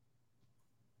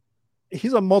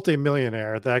 He's a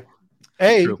multimillionaire that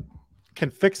can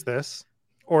fix this,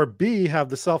 or B, have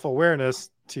the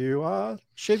self-awareness to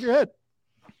shave your head.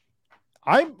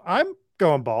 I'm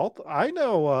going bald. I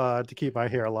know to keep my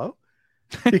hair low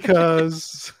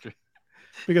because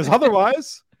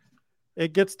otherwise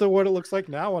it gets to what it looks like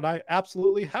now, and I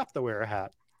absolutely have to wear a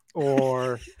hat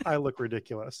or I look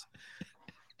ridiculous.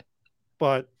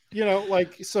 But, you know,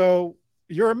 like, so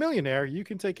you're a millionaire. You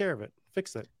can take care of it.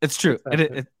 Fix it. It's true.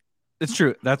 It's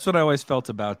true. That's what I always felt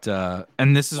about,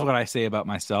 and this is what I say about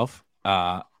myself,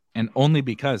 and only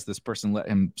because this person let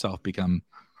himself become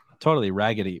totally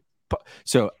raggedy.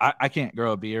 So I can't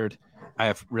grow a beard. I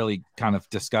have really kind of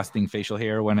disgusting facial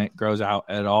hair when it grows out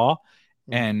at all.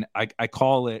 And I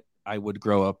call it, I would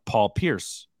grow a Paul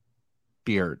Pierce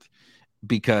beard,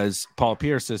 because Paul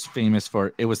Pierce is famous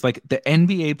for, it was like the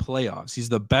NBA playoffs. He's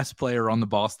the best player on the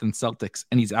Boston Celtics,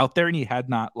 and he's out there and he had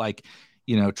not, like,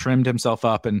 you know, trimmed himself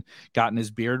up and gotten his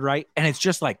beard right. And it's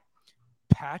just like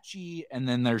patchy. And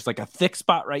then there's like a thick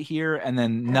spot right here, and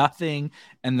then nothing.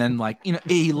 And then, like, you know,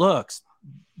 he looks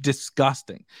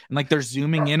disgusting. And like they're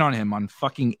zooming in on him on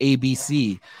fucking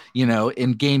ABC, you know,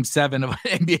 in game 7 of an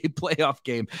NBA playoff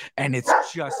game. And it's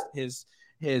just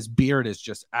his beard is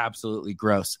just absolutely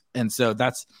gross. And so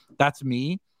that's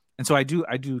me. And so I do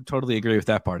totally agree with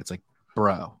that part. It's like,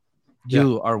 bro,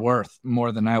 you are worth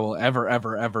more than I will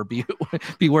ever be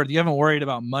worth. You haven't worried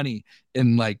about money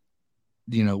in, like,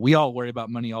 you know, we all worry about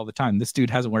money all the time. This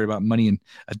dude hasn't worried about money in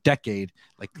a decade.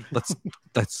 Like, let's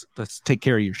take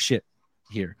care of your shit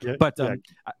here. But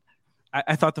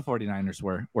I thought the 49ers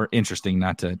were interesting,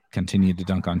 not to continue to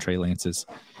dunk on Trey Lance's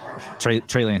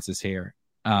hair.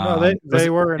 No, they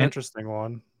were an interesting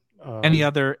one. Any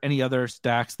other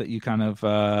stacks that you kind of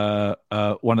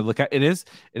want to look at? It is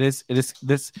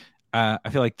this. I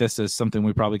feel like this is something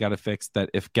we probably got to fix. That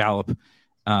if Gallup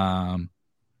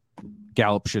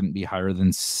shouldn't be higher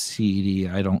than CD,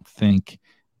 I don't think.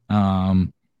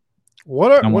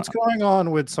 What's going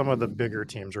on with some of the bigger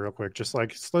teams, real quick? Just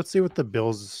like, let's see what the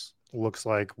Bills looks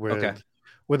like with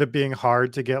it being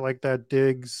hard to get like that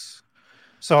Diggs.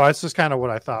 So that's just kind of what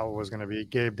I thought was going to be.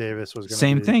 Gabe Davis was going to be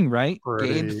same thing, right?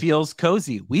 Pretty. Gabe feels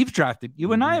cozy. We've drafted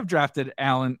you and I have drafted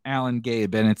Allen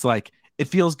Gabe, and it's like, it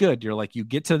feels good. You're like, you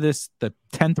get to the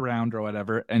 10th round or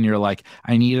whatever, and you're like,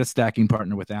 I need a stacking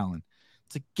partner with Allen.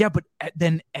 It's like, yeah, but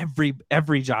then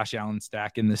every Josh Allen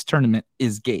stack in this tournament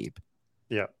is Gabe.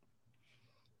 Yeah.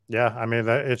 Yeah, I mean,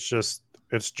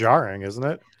 it's jarring, isn't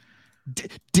it?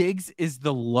 Diggs is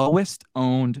the lowest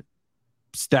owned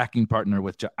stacking partner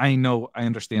with I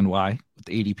understand why with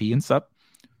the ADP and stuff,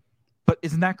 but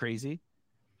isn't that crazy?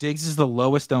 Diggs is the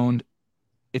lowest owned.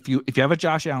 If you have a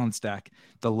Josh Allen stack,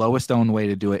 the lowest owned way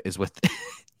to do it is with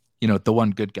you know, the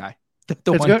one good guy,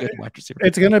 the one good wide receiver.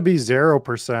 It's going to be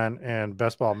 0% in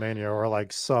Best Ball Mania, or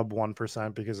like sub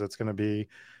 1%, because it's going to be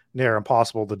near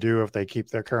impossible to do if they keep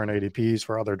their current ADPs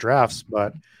for other drafts.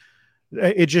 But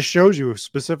it just shows you,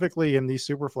 specifically in these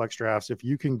SuperFlex drafts, if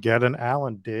you can get an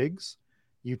Allen Diggs,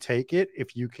 you take it.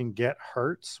 If you can get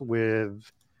Hurts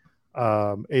with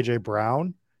AJ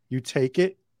Brown, you take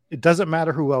it. It doesn't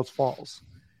matter who else falls.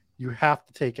 You have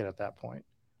to take it at that point.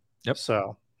 Yep.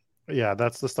 So, yeah,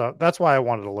 that's the stuff. That's why I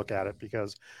wanted to look at it,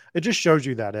 because it just shows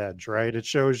you that edge, right? It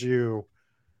shows you.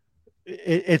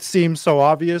 It seems so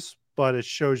obvious, but it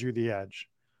shows you the edge.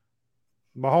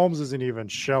 Mahomes isn't even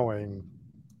showing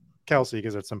Kelsey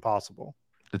because it's impossible.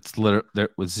 It's literally there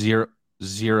was 0%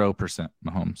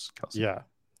 Mahomes, Kelsey.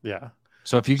 Yeah.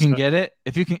 So if you can get it,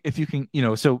 if you can,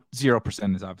 so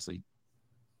 0% is obviously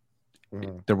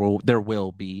there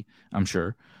will be, I'm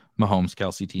sure, Mahomes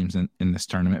Kelsey teams in this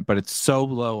tournament, but it's so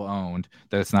low owned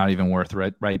that it's not even worth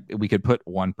it. Right? We could put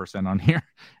 1% on here.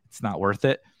 It's not worth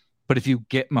it. But if you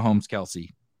get Mahomes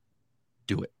Kelsey,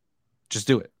 do it. Just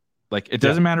do it. Like, it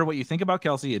doesn't matter what you think about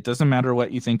Kelsey. It doesn't matter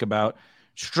what you think about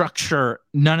structure.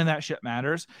 None of that shit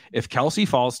matters. If Kelsey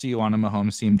falls to you on a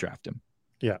Mahomes team, draft him.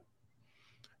 Yeah.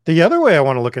 The other way I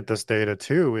want to look at this data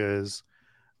too is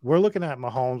we're looking at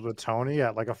Mahomes with Tony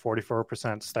at like a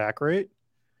 44% stack rate,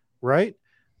 right?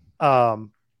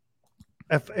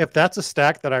 If that's a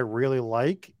stack that I really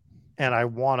like and I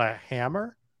want to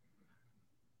hammer,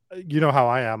 you know how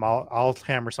I am. I'll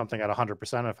hammer something at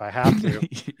 100% if I have to.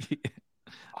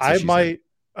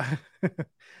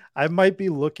 I might be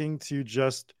looking to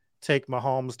just take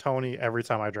Mahomes Tony every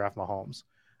time I draft Mahomes,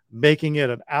 making it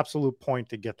an absolute point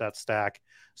to get that stack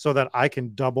so that I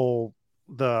can double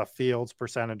the field's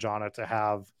percentage on it to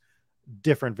have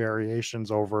different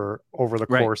variations over the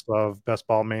course of Best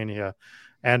Ball Mania.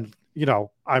 And,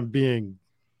 I'm being,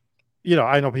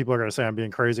 I know people are going to say I'm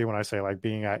being crazy when I say like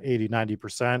being at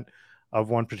 80-90% of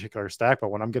one particular stack, but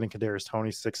when I'm getting Kadarius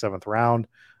Toney 6th, 7th round,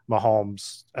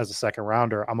 Mahomes as a second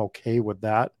rounder, I'm okay with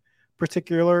that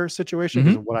particular situation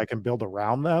because of what I can build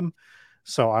around them.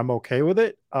 So I'm okay with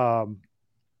it.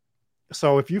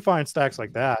 So if you find stacks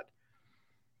like that,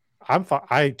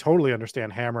 I totally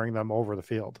understand hammering them over the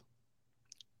field.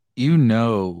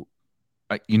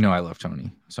 I love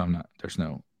Tony, so there's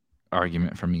no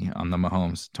argument for me on the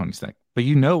Mahomes Tony stack. But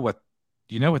you know what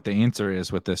the answer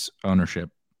is with this ownership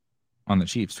on the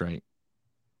Chiefs, right?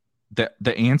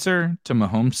 The answer to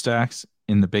Mahomes stacks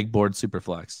in the big board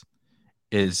SuperFlex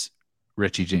is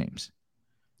Richie James.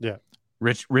 Yeah.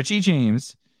 Richie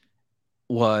James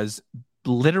was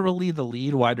literally the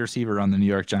lead wide receiver on the New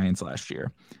York Giants last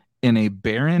year in a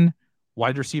barren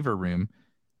wide receiver room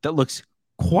that looks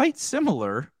quite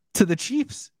similar to the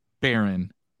Chiefs'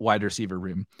 barren wide receiver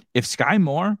room. If Sky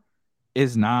Moore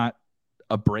is not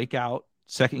a breakout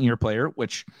second-year player,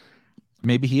 which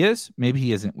maybe he is, maybe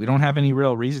he isn't. We don't have any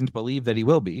real reason to believe that he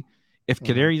will be. If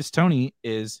Kadarius Toney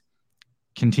is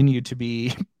continued to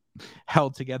be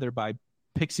held together by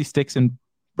pixie sticks and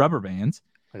rubber bands,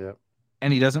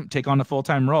 and he doesn't take on a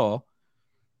full-time role,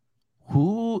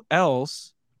 who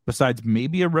else besides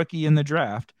maybe a rookie in the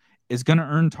draft is going to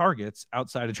earn targets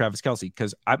outside of Travis Kelce?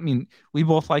 Because, we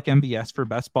both like MVS for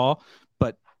best ball,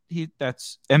 but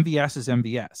MVS is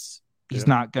MVS. He's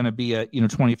not going to be a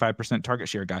 25% target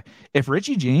share guy. If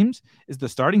Richie James is the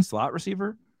starting slot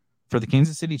receiver for the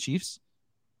Kansas City Chiefs,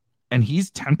 and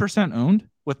he's 10% owned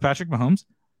with Patrick Mahomes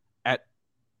at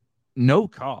no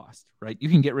cost, right? You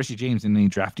can get Richie James in any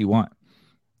draft you want.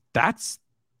 That's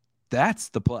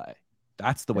the play.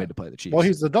 That's the way to play the Chiefs. Well,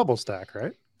 he's the double stack,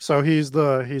 right? So he's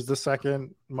the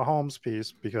second Mahomes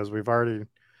piece because we've already.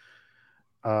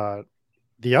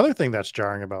 The other thing that's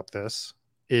jarring about this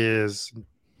is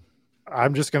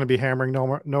I'm just going to be hammering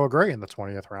Noah Gray in the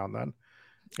 20th round. Then,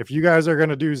 if you guys are going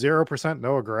to do 0%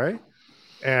 Noah Gray,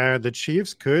 and the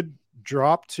Chiefs could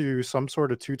drop to some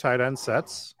sort of 2 tight end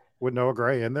sets with Noah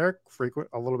Gray in there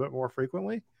a little bit more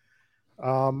frequently.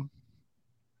 Mahomes,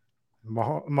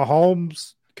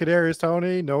 Kadarius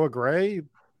Toney, Noah Gray,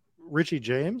 Richie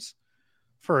James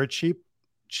for a cheap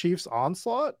Chiefs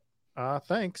onslaught.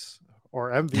 Thanks. Or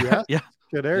MVS,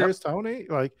 Kadarius Toney.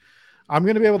 Like, I'm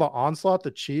going to be able to onslaught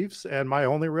the Chiefs, and my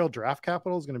only real draft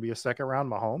capital is going to be a second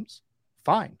round Mahomes.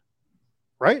 Fine.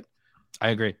 Right? I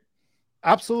agree.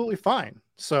 Absolutely fine.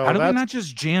 So how do we not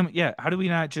just jam? Yeah. How do we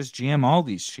not just jam all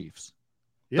these Chiefs?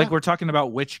 Yeah. Like, we're talking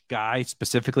about which guy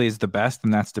specifically is the best,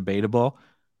 and that's debatable.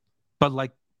 But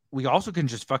like, we also can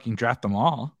just fucking draft them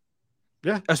all.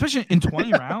 Yeah. Especially in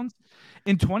 20 rounds.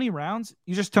 In 20 rounds,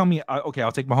 you just tell me, okay,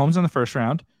 I'll take Mahomes in the first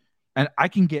round, and I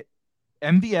can get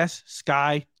MVS,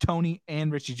 Sky, Tony,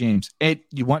 and Richie James.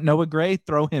 You want Noah Gray?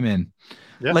 Throw him in.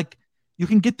 Yeah. Like, you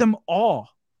can get them all.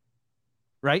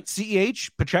 Right? CEH,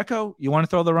 Pacheco, you want to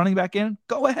throw the running back in?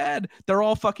 Go ahead. They're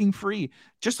all fucking free.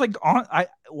 Just like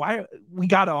why we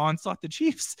got to onslaught the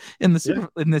Chiefs in the super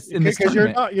in this because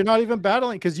you're not even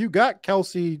battling because you got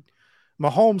Kelsey,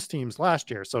 Mahomes teams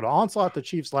last year. So to onslaught the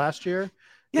Chiefs last year,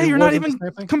 yeah, you're not even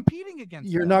competing against.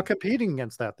 You're not competing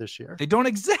against that this year. They don't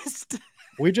exist.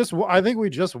 I think we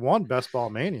just won Best Ball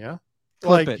Mania.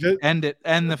 Clip it,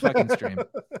 end the fucking stream.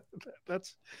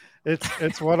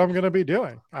 It's what I'm gonna be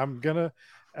doing. I'm gonna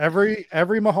every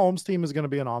Mahomes team is gonna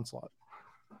be an onslaught.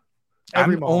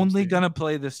 I'm only gonna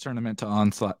play this tournament to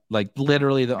onslaught. Like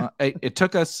literally, it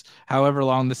took us however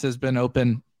long this has been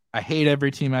open. I hate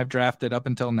every team I've drafted up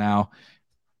until now.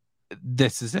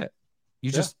 This is it.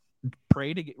 You just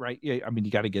pray to get right. Yeah, I mean,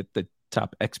 you got to get the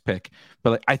top X pick,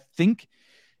 but like,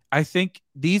 I think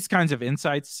these kinds of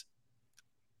insights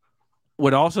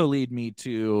would also lead me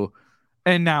to,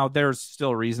 and now there's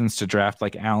still reasons to draft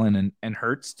like Allen and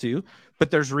Hurts too, but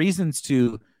there's reasons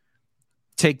to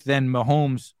take then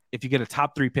Mahomes if you get a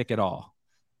top 3 pick at all,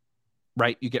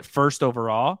 right? You get first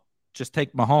overall, just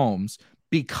take Mahomes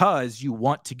because you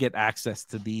want to get access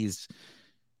to these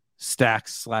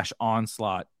stacks /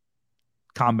 onslaught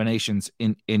combinations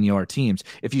in your teams.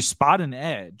 If you spot an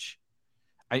edge,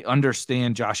 I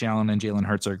understand Josh Allen and Jalen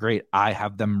Hurts are great. I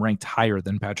have them ranked higher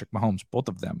than Patrick Mahomes, both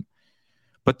of them.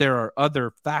 But there are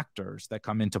other factors that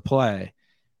come into play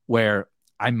where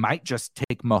I might just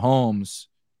take Mahomes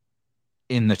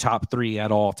in the top 3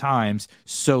 at all times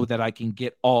so that I can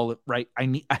get all right.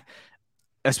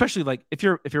 Especially like if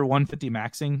you're 150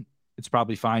 maxing, it's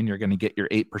probably fine. You're going to get your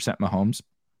 8% Mahomes.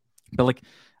 But like,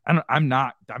 I'm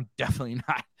definitely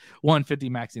not 150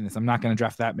 maxing this. I'm not going to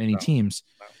draft that many teams.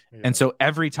 No. Yeah. And so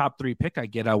every top 3 pick I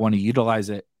get, I want to utilize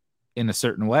it in a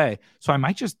certain way. So I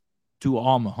might just do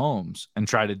all Mahomes and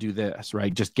try to do this,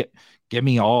 right? Just give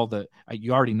me all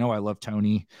you already know I love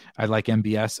Tony. I like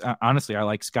MBS. Honestly, I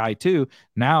like Sky too.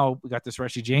 Now we got this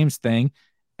Richie James thing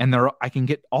and I can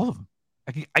get all of them.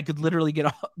 I could literally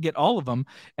get all of them.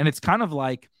 And it's kind of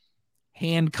like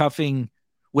handcuffing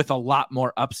with a lot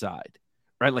more upside,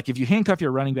 right? Like if you handcuff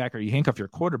your running back or you handcuff your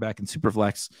quarterback in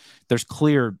SuperFlex, there's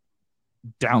clear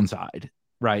downside,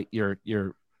 right? You're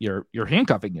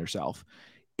handcuffing yourself.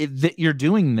 You're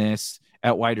doing this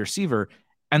at wide receiver,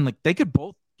 and like they could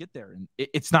both get there, and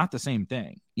it's not the same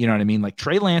thing. You know what I mean? Like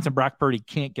Trey Lance and Brock Purdy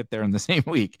can't get there in the same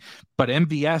week, but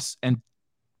MVS and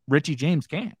Richie James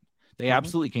can. They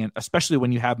absolutely can, especially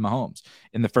when you have Mahomes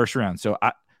in the first round. So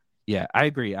I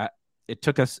agree. It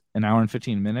took us an hour and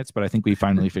 15 minutes, but I think we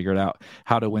finally figured out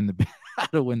how to win the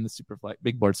SuperFlex,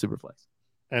 big board SuperFlex.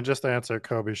 And just to answer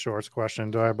Kobe Short's question,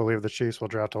 do I believe the Chiefs will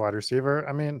draft a wide receiver?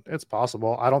 I mean, it's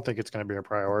possible. I don't think it's going to be a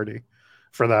priority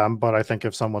for them, but I think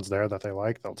if someone's there that they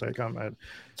like, they'll take them.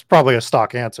 It's probably a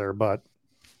stock answer, but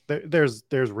there's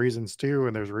reasons to,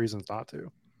 and there's reasons not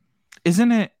to.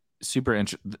 Isn't it super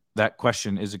interesting? That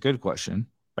question is a good question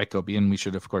by Kobe, and we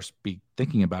should, of course, be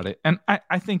thinking about it. And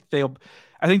I think they'll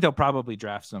probably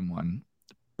draft someone,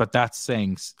 but that's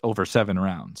saying over 7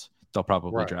 rounds. They'll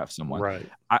probably draft someone. Right.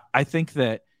 I think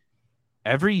that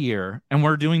every year, and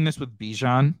we're doing this with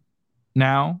Bijan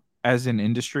now as an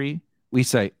industry, we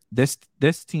say this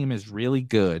team is really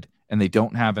good and they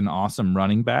don't have an awesome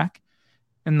running back.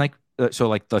 And let's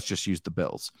just use the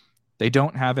Bills. They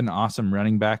don't have an awesome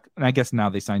running back. And I guess now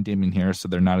they signed Damian Harris, so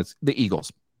they're not the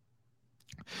Eagles.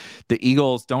 The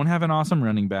Eagles don't have an awesome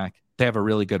running back. They have a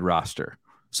really good roster.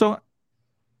 So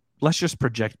let's just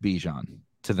project Bijan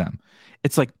to them.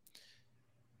 It's like,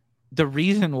 the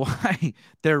reason why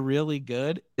they're really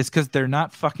good is because they're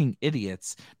not fucking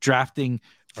idiots drafting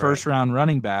first round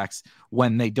running backs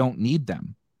when they don't need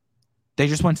them. They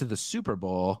just went to the Super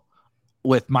Bowl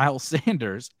with Miles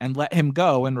Sanders and let him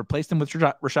go and replace him with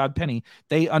Rashad Penny.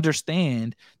 They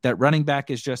understand that running back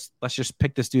is just, let's just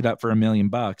pick this dude up for $1 million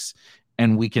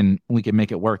and we can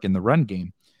make it work in the run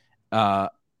game. The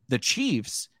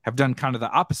Chiefs have done kind of the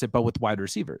opposite, but with wide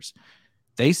receivers.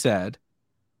 They said,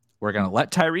 we're going to let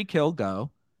Tyreek Hill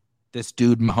go. This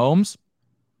dude, Mahomes,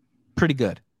 pretty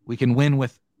good. We can win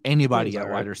with anybody at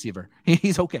wide receiver.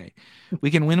 He's okay. We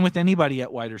can win with anybody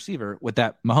at wide receiver with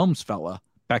that Mahomes fella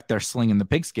back there slinging the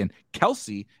pigskin.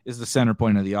 Kelsey is the center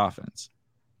point of the offense,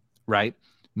 right?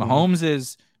 Mahomes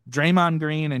is Draymond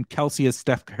Green and Kelsey is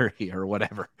Steph Curry or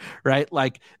whatever, right?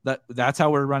 Like that's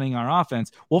how we're running our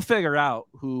offense. We'll figure out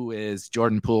who is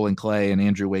Jordan Poole and Clay and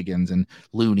Andrew Wiggins and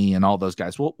Looney and all those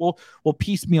guys. We'll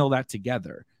piecemeal that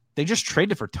together. They just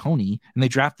traded for Tony and they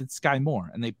drafted Sky Moore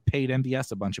and they paid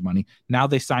MBS a bunch of money. Now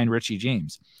they signed Richie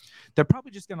James. They're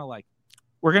probably just going to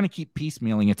we're going to keep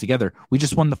piecemealing it together. We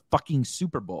just won the fucking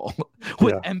Super Bowl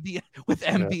with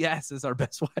MBS as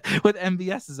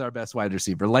our best wide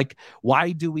receiver. Like,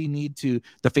 why do we need to?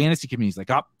 The fantasy community's like,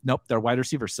 oh, nope, their wide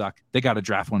receivers suck. They got to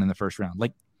draft one in the first round.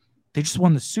 Like, they just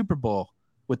won the Super Bowl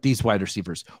with these wide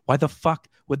receivers. Why the fuck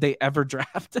would they ever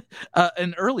draft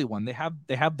an early one? They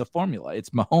have the formula. It's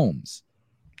Mahomes.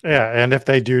 Yeah, and if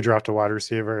they do draft a wide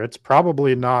receiver, it's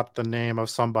probably not the name of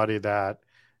somebody that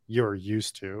you're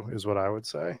used to, is what I would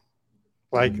say.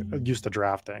 Like used to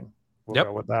drafting. We'll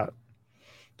go with that.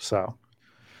 So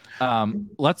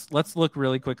let's look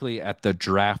really quickly at the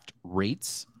draft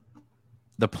rates.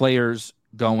 The players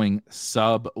going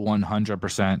sub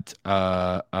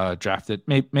 100% drafted.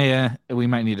 We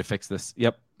might need to fix this.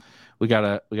 Yep, we got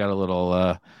a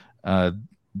little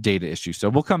data issue. So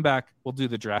we'll come back. We'll do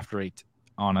the draft rate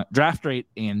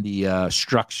and the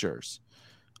structures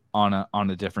on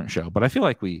a different show. But I feel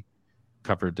like we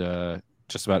covered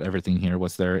just about everything here.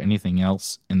 Was there anything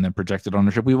else in the projected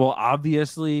ownership? We will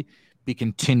obviously be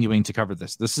continuing to cover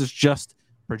this. This is just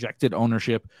projected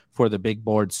ownership for the big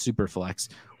board SuperFlex.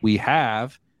 We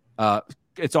have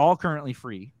it's all currently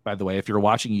free, by the way. If you're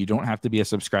watching, you don't have to be a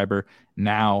subscriber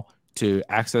now to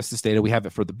access this data. We have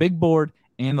it for the big board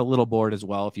and the little board as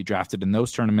well if you drafted in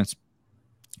those tournaments.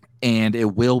 And it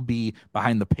will be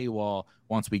behind the paywall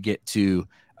once we get to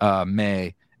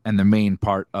May and the main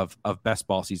part of best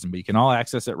ball season. But you can all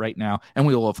access it right now. And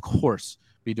we will, of course,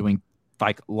 be doing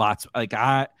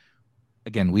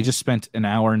we just spent an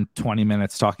hour and 20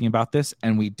 minutes talking about this,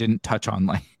 and we didn't touch on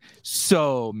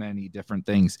so many different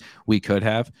things we could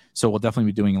have. So we'll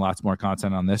definitely be doing lots more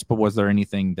content on this. But was there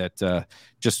anything that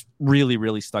just really,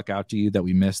 really stuck out to you that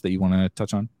we missed that you want to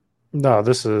touch on? No,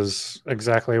 this is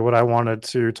exactly what I wanted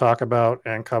to talk about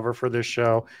and cover for this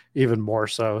show, even more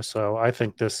so. So I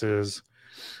think this is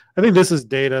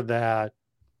data that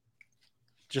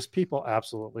just people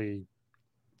absolutely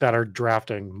that are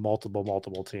drafting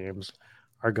multiple teams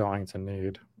are going to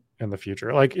need in the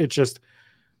future. Like it just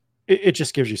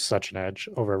gives you such an edge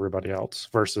over everybody else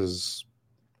versus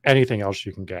anything else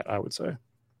you can get, I would say.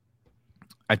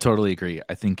 I totally agree.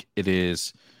 I think it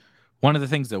is one of the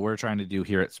things that we're trying to do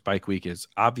here at Spike Week is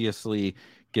obviously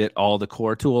get all the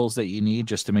core tools that you need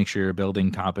just to make sure you're building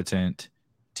competent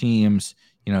teams.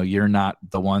 You know, you're not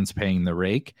the ones paying the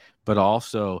rake, but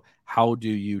also how do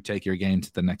you take your game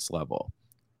to the next level?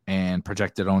 And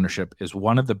projected ownership is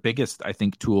one of the biggest, I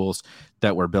think, tools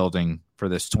that we're building for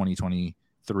this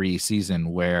 2023 season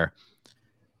where,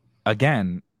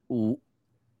 again,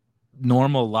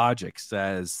 normal logic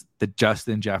says the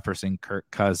Justin Jefferson, Kirk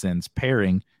Cousins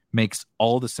pairing makes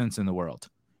all the sense in the world,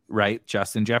 right?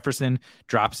 Justin Jefferson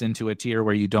drops into a tier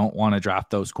where you don't want to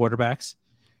draft those quarterbacks.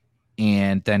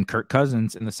 And then Kirk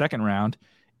Cousins in the second round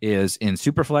is in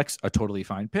Superflex, a totally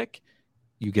fine pick.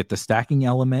 You get the stacking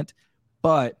element.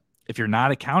 But if you're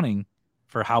not accounting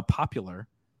for how popular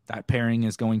that pairing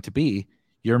is going to be,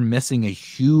 you're missing a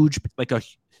huge,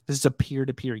 this is a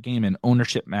peer-to-peer game and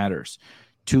ownership matters.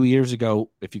 2 years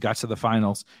ago, if you got to the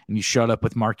finals and you showed up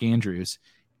with Mark Andrews,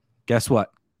 guess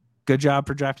what? Good job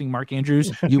for drafting Mark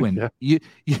Andrews. You and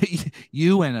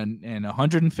you and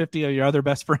 150 of your other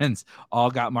best friends all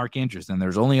got Mark Andrews, and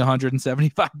there's only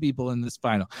 175 people in this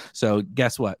final. So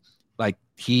guess what?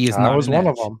 He is not. I was one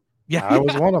of them. Yeah, I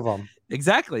was one of them.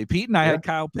 Exactly. Pete and I had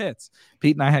Kyle Pitts.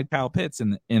 in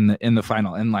the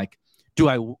final. And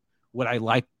would I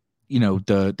like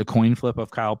the coin flip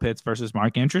of Kyle Pitts versus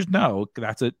Mark Andrews? No,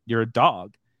 you're a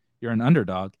dog. You're an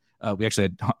underdog. We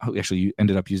actually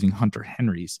ended up using Hunter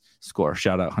Henry's score.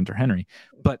 Shout out Hunter Henry.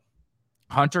 But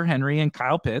Hunter Henry and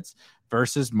Kyle Pitts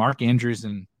versus Mark Andrews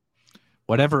and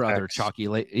whatever other chalky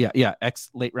late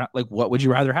round. What would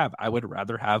you rather have? I would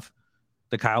rather have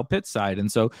the Kyle Pitts side. And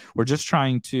so we're just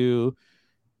trying to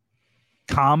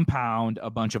compound a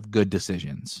bunch of good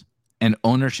decisions, and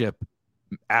ownership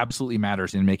absolutely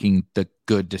matters in making the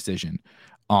good decision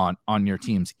on your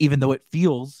teams, even though it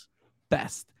feels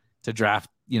best to draft,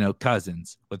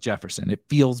 Cousins with Jefferson. It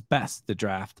feels best to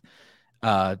draft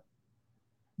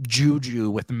Juju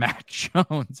with Mac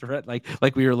Jones, right?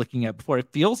 Like we were looking at before.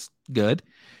 It feels good,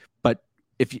 but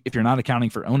if you're not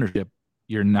accounting for ownership,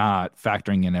 you're not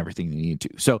factoring in everything you need to.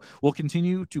 So we'll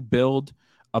continue to build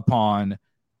upon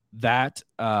that,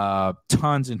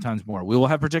 tons and tons more. We will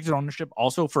have projected ownership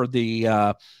also for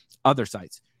the other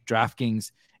sites,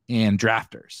 DraftKings and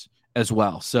Drafters as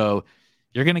well. So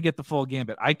you're going to get the full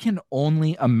gambit. I can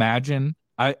only imagine.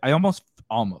 I almost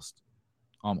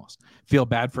feel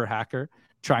bad for a hacker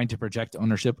trying to project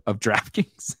ownership of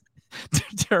DraftKings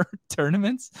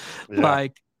tournaments. Yeah.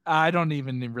 I don't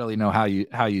even really know how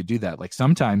you do that.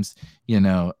 Sometimes,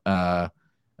 Abe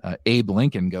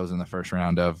Lincoln goes in the first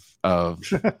round of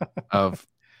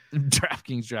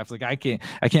DraftKings drafts. I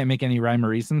can't make any rhyme or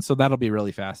reason. So that'll be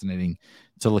really fascinating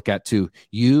to look at too.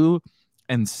 You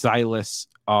and Silas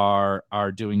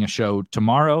are doing a show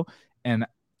tomorrow, and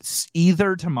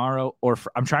either tomorrow or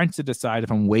I'm trying to decide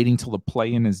if I'm waiting till the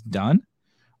play-in is done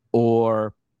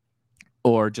or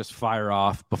just fire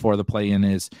off before the play-in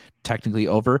is technically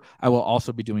over. I will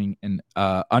also be doing an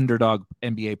Underdog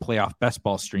NBA playoff best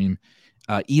ball stream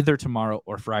either tomorrow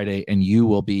or Friday, and you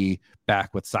will be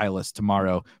back with Silas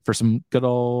tomorrow for some good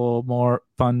old more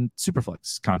fun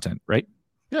SuperFlex content, right?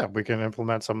 Yeah, we can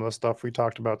implement some of the stuff we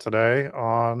talked about today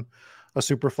on a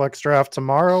SuperFlex draft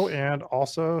tomorrow, and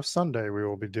also Sunday we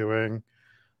will be doing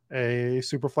a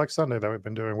SuperFlex Sunday that we've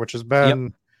been doing, which has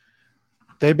been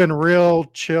they've been real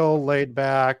chill, laid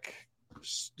back,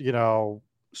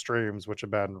 streams, which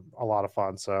have been a lot of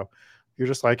fun. So if you're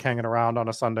just like hanging around on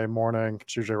a Sunday morning,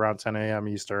 it's usually around 10 a.m.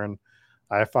 Eastern.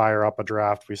 I fire up a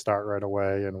draft. We start right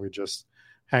away, and we just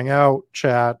hang out,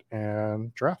 chat,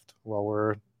 and draft while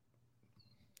we're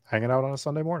hanging out on a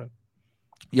Sunday morning.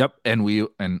 Yep.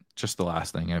 And just the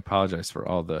last thing, I apologize for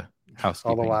all the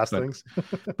housekeeping. All the last things.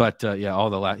 But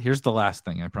here's the last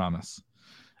thing, I promise.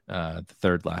 The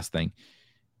third last thing.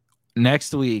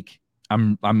 Next week,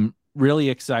 I'm really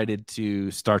excited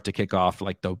to start to kick off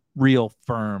like the real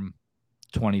firm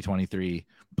 2023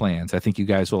 plans. I think you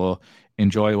guys will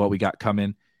enjoy what we got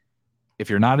coming. If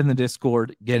you're not in the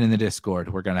Discord, get in the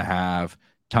Discord. We're going to have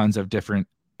tons of different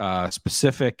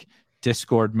specific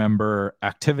Discord member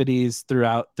activities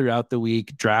throughout the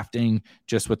week, drafting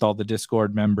just with all the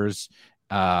Discord members,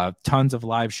 tons of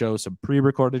live shows, some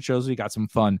pre-recorded shows. We got some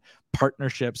fun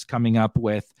partnerships coming up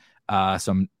with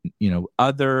some,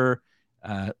 other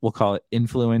we'll call it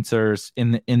influencers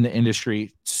in the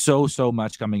industry. So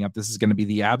much coming up. This is going to be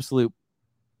the absolute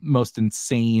most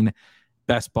insane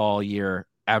best ball year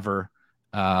ever,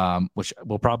 which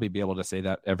we'll probably be able to say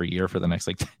that every year for the next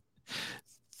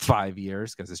 5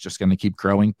 years, because it's just going to keep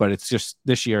growing. But it's just,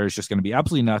 this year is just going to be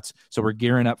absolutely nuts. So we're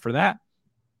gearing up for that.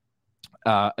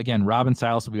 Again, Rob and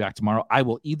Silas will be back tomorrow. I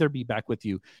will either be back with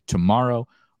you tomorrow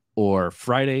or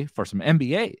Friday for some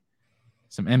NBA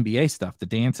stuff. The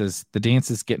dance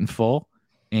is getting full,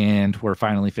 and we're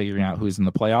finally figuring out who's in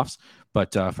the playoffs.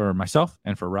 But for myself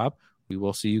and for Rob, we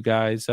will see you guys